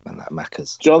 7. Man, that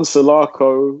Maccas. John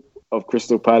Solarco of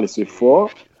Crystal Palace with 4.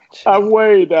 And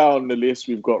way down the list,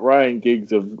 we've got Ryan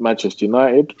Giggs of Manchester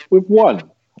United with 1.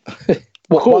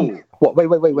 Cool.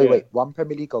 Wait. 1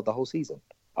 Premier League goal the whole season?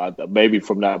 Maybe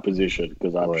from that position,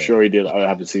 because I'm sure he did. I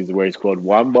have a season where he scored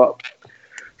 1. But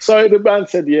so the man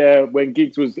said, when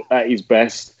Giggs was at his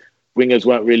best, wingers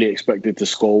weren't really expected to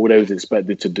score. All they was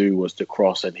expected to do was to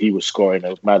cross, and he was scoring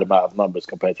a mad amount of numbers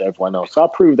compared to everyone else. So I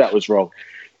proved that was wrong.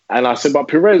 And I said, but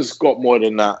Perez got more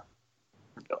than that.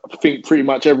 I think pretty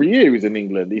much every year he was in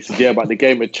England. He said, but the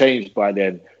game had changed by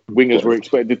then. Wingers were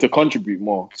expected to contribute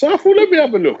more. So I thought, let me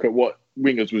have a look at what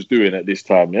wingers was doing at this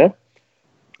time, yeah?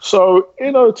 So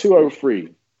in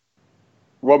 02-03,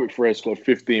 Robert Perez scored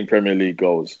 15 Premier League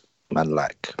goals.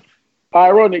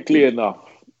 Ironically enough,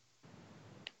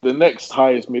 the next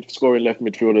highest scoring left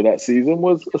midfielder that season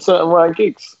was a certain Ryan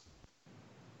Giggs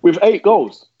with 8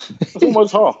 goals. That's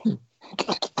almost half.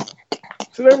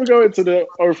 So then we go into the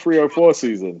 03-04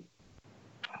 season.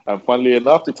 And funnily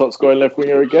enough, the top scoring left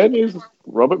winger again is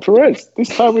Robert Perez, this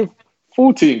time with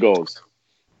 14 goals.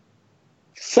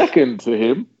 Second to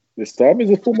him this time is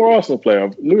a former Arsenal player,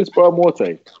 Luis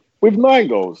Barmorte, with 9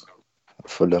 goals.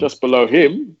 Just below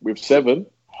him, with 7,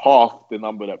 half the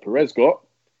number that Perez got,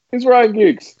 is Ryan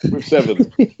Giggs with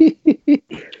 7.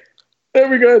 Then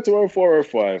we go to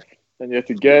 04-05. And yet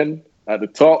again, at the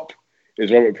top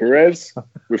is Robert Perez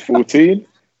with 14.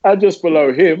 And just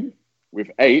below him, with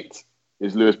 8,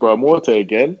 is Luis Barmorte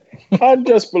again. And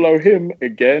just below him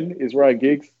again is Ryan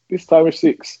Giggs, this time with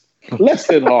 6. Less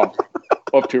than half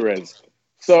of Perez.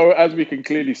 So as we can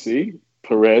clearly see,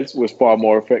 Perez was far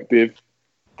more effective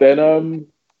than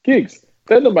Giggs.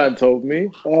 Then the man told me,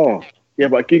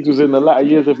 but Giggs was in the latter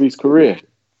years of his career.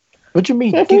 What do you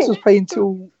mean? Giggs was playing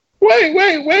till... Wait.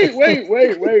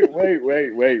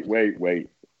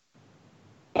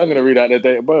 I'm going to read out their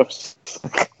date of births.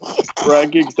 Ryan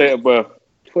Giggs' date of birth,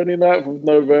 29th of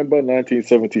November,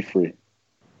 1973.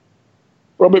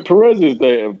 Robert Perez's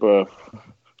date of birth.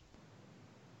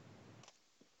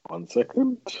 1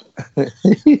 second. The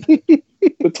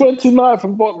 29th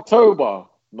of October,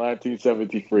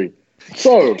 1973.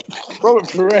 So, Robert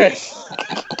Perez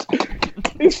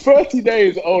is 30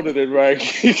 days older than Ryan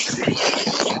Giggs.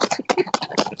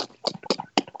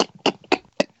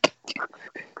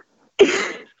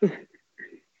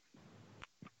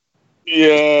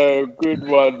 Yeah, good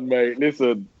one, mate.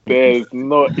 Listen, there's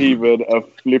not even a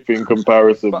flipping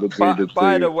comparison between the two.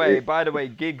 By the way,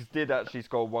 Giggs did actually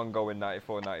score 1 goal in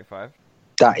 94-95.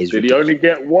 That is Did he only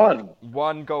get 1?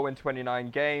 1 goal in 29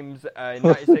 games. In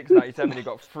 96-97, he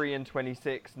got 3 in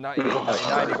 26.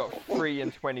 98-99, he got 3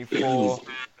 in 24.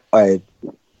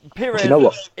 Perez, you know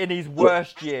what? in his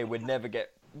worst year, would never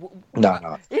get...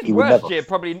 No. His worst year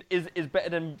probably is better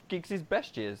than Giggs'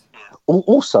 best years.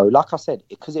 Also, like I said,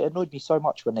 because it annoyed me so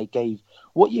much when they gave...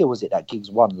 What year was it that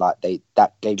Giggs won? That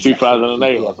gave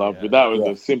 2008 or something. That was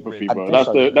a sympathy, bro. That's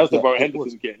the bro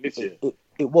Henderson's getting this year.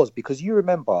 It was, because you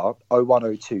remember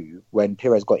 01-02 when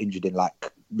Perez got injured in March,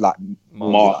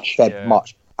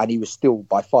 March, and he was still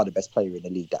by far the best player in the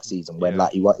league that season. When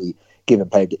he given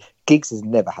played. Giggs has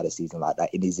never had a season like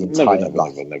that in his entire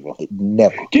life.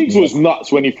 Never. Giggs was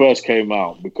nuts when he first came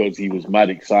out because he was mad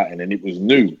exciting and it was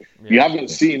new. Yeah. You haven't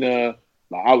seen I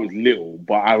was little,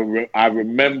 but I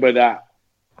remember that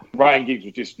Ryan Giggs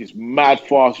was just this mad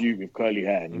fast youth with curly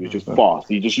hair, and he was just fast.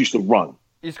 He just used to run.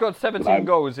 He's got 17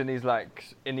 goals in his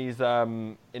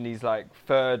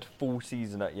third full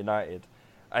season at United.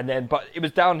 And then, but it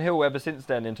was downhill ever since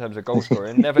then in terms of goal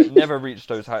scoring. Never reached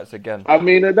those heights again. I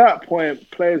mean, at that point,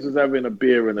 players was having a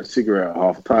beer and a cigarette at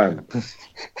half time.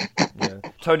 Yeah.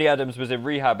 Tony Adams was in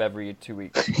rehab every 2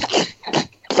 weeks.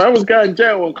 I was going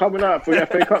jail and coming out for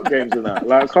FA Cup games and that.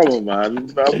 Like, come on, man.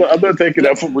 I'm not taking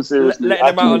that football seriously. Letting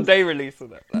him out on day release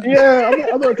and that. Yeah,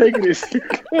 I'm not taking it.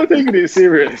 I'm not taking it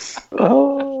serious.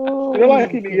 You're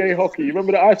like in EA hockey. You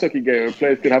remember the ice hockey game where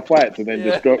players could have fights and then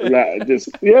just go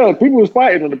people was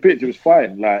fighting on the pitch. It was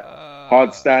fine. Like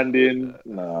hard standing.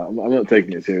 No, I'm not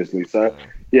taking it seriously. So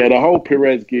yeah, the whole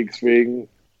Perez Giggs thing,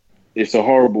 it's a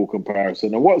horrible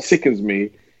comparison. And what sickens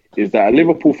me is that a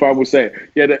Liverpool fan will say,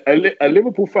 a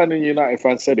Liverpool fan and a United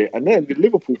fan said it, and then the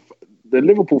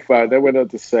Liverpool fan, they went on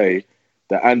to say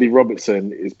that Andy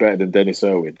Robertson is better than Dennis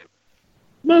Irwin.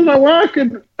 No, why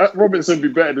can Robertson be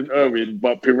better than Irwin,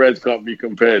 but Perez can't be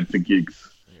compared to Giggs?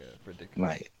 Yeah, ridiculous.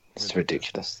 Mate, it's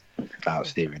ridiculous.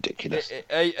 Absolutely ridiculous.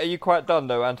 Are you quite done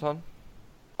though, Anton?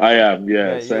 I am,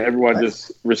 yeah. So everyone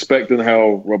just respect and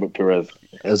hell Robert Perez.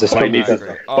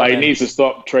 But he needs to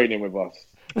stop training with us.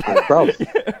 Bro.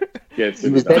 Yeah,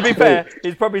 to be fair,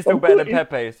 he's probably still better than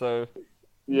Pepe, so...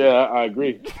 Yeah, I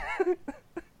agree.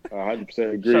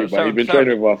 100% agree, but you've been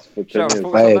training with us for 10 years.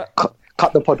 Hey,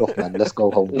 cut the pod off, man. Let's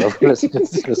go home, bro.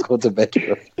 Let's go to bed,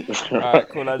 bro. Alright,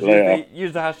 cool, lads.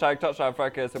 Use the hashtag Touchline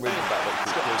Fracas, and we'll be back.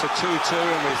 It's a 2-2,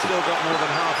 and we've still got more than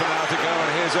half an hour to go.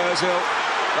 And here's Ozil,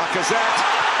 Lacazette,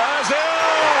 Ozil!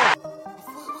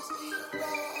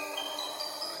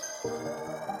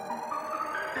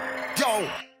 Yo!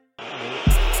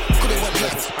 Could it went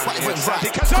left, but it went right. Could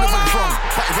it went wrong,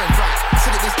 but it went right.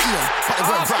 Said it was Ian, but it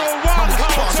went right. Now we get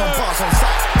bars on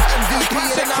site. MVP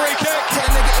in the night. Tell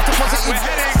a negative to positive. We're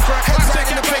heading for a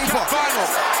classic in the paper final.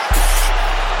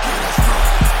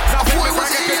 Nothing the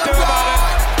Braga could do about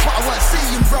it. But I weren't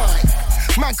seeing right.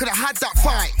 Man could have had that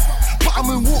fight, but I'm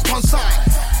in walk on side.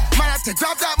 Man had to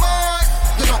grab that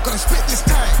mic. You're not gonna spit this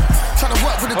time. Trying to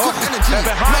work with a good energy. Man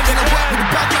gonna work with a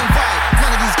bad man vibe.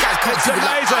 None of these guys can't do it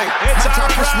like that. It's Aaron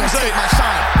Ramsey. My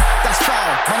shine. That's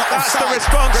foul. That's the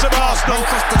response of Arsenal. Man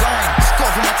crossed the line.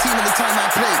 Score for my team anytime I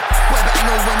play. Boy, better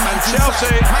know when man's Chelsea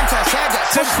man can't say I get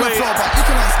simply floor, but you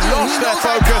can ask Ian, lost their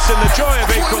focus in the joy of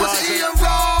equalising.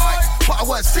 Right, but I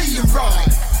weren't seeing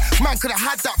right. Man could have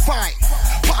had that fight,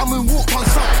 but I'm in walk on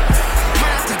side.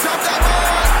 Man had to grab that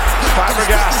mic.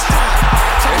 Fabregas.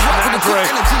 It's Nasri.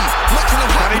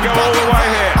 Can he go all the way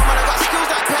here?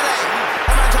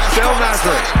 Still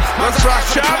Nasri. Looks like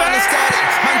Xavi.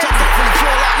 Man jumped up from the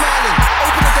floor like Merlin.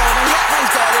 Open the door and let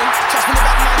man's garden. Trust me, the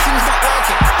back man thing's not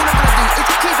working. All I'm gonna do is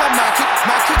keep on marking.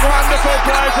 Wonderful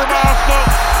play from Arsenal.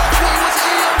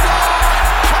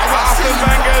 Arsene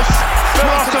Wenger's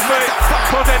philosophy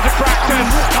put into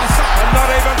practice, and not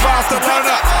even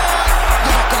Barcelona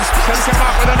can come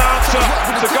up with an answer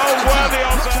to goal worthy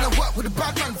of them.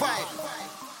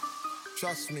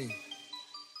 Trust me.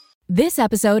 This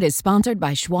episode is sponsored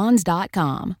by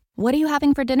Schwans.com. What are you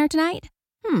having for dinner tonight?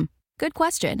 Good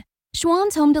question.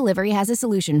 Schwann's Home Delivery has a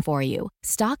solution for you.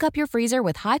 Stock up your freezer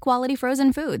with high-quality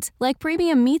frozen foods like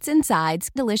premium meats and sides,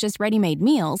 delicious ready-made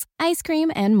meals, ice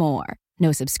cream, and more.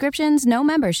 No subscriptions, no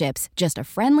memberships, just a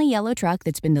friendly yellow truck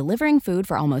that's been delivering food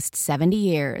for almost 70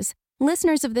 years.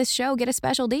 Listeners of this show get a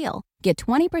special deal. Get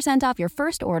 20% off your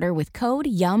first order with code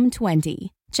YUM20.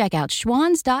 Check out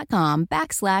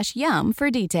schwans.com/YUM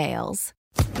for details.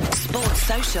 Sports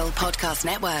Social Podcast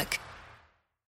Network.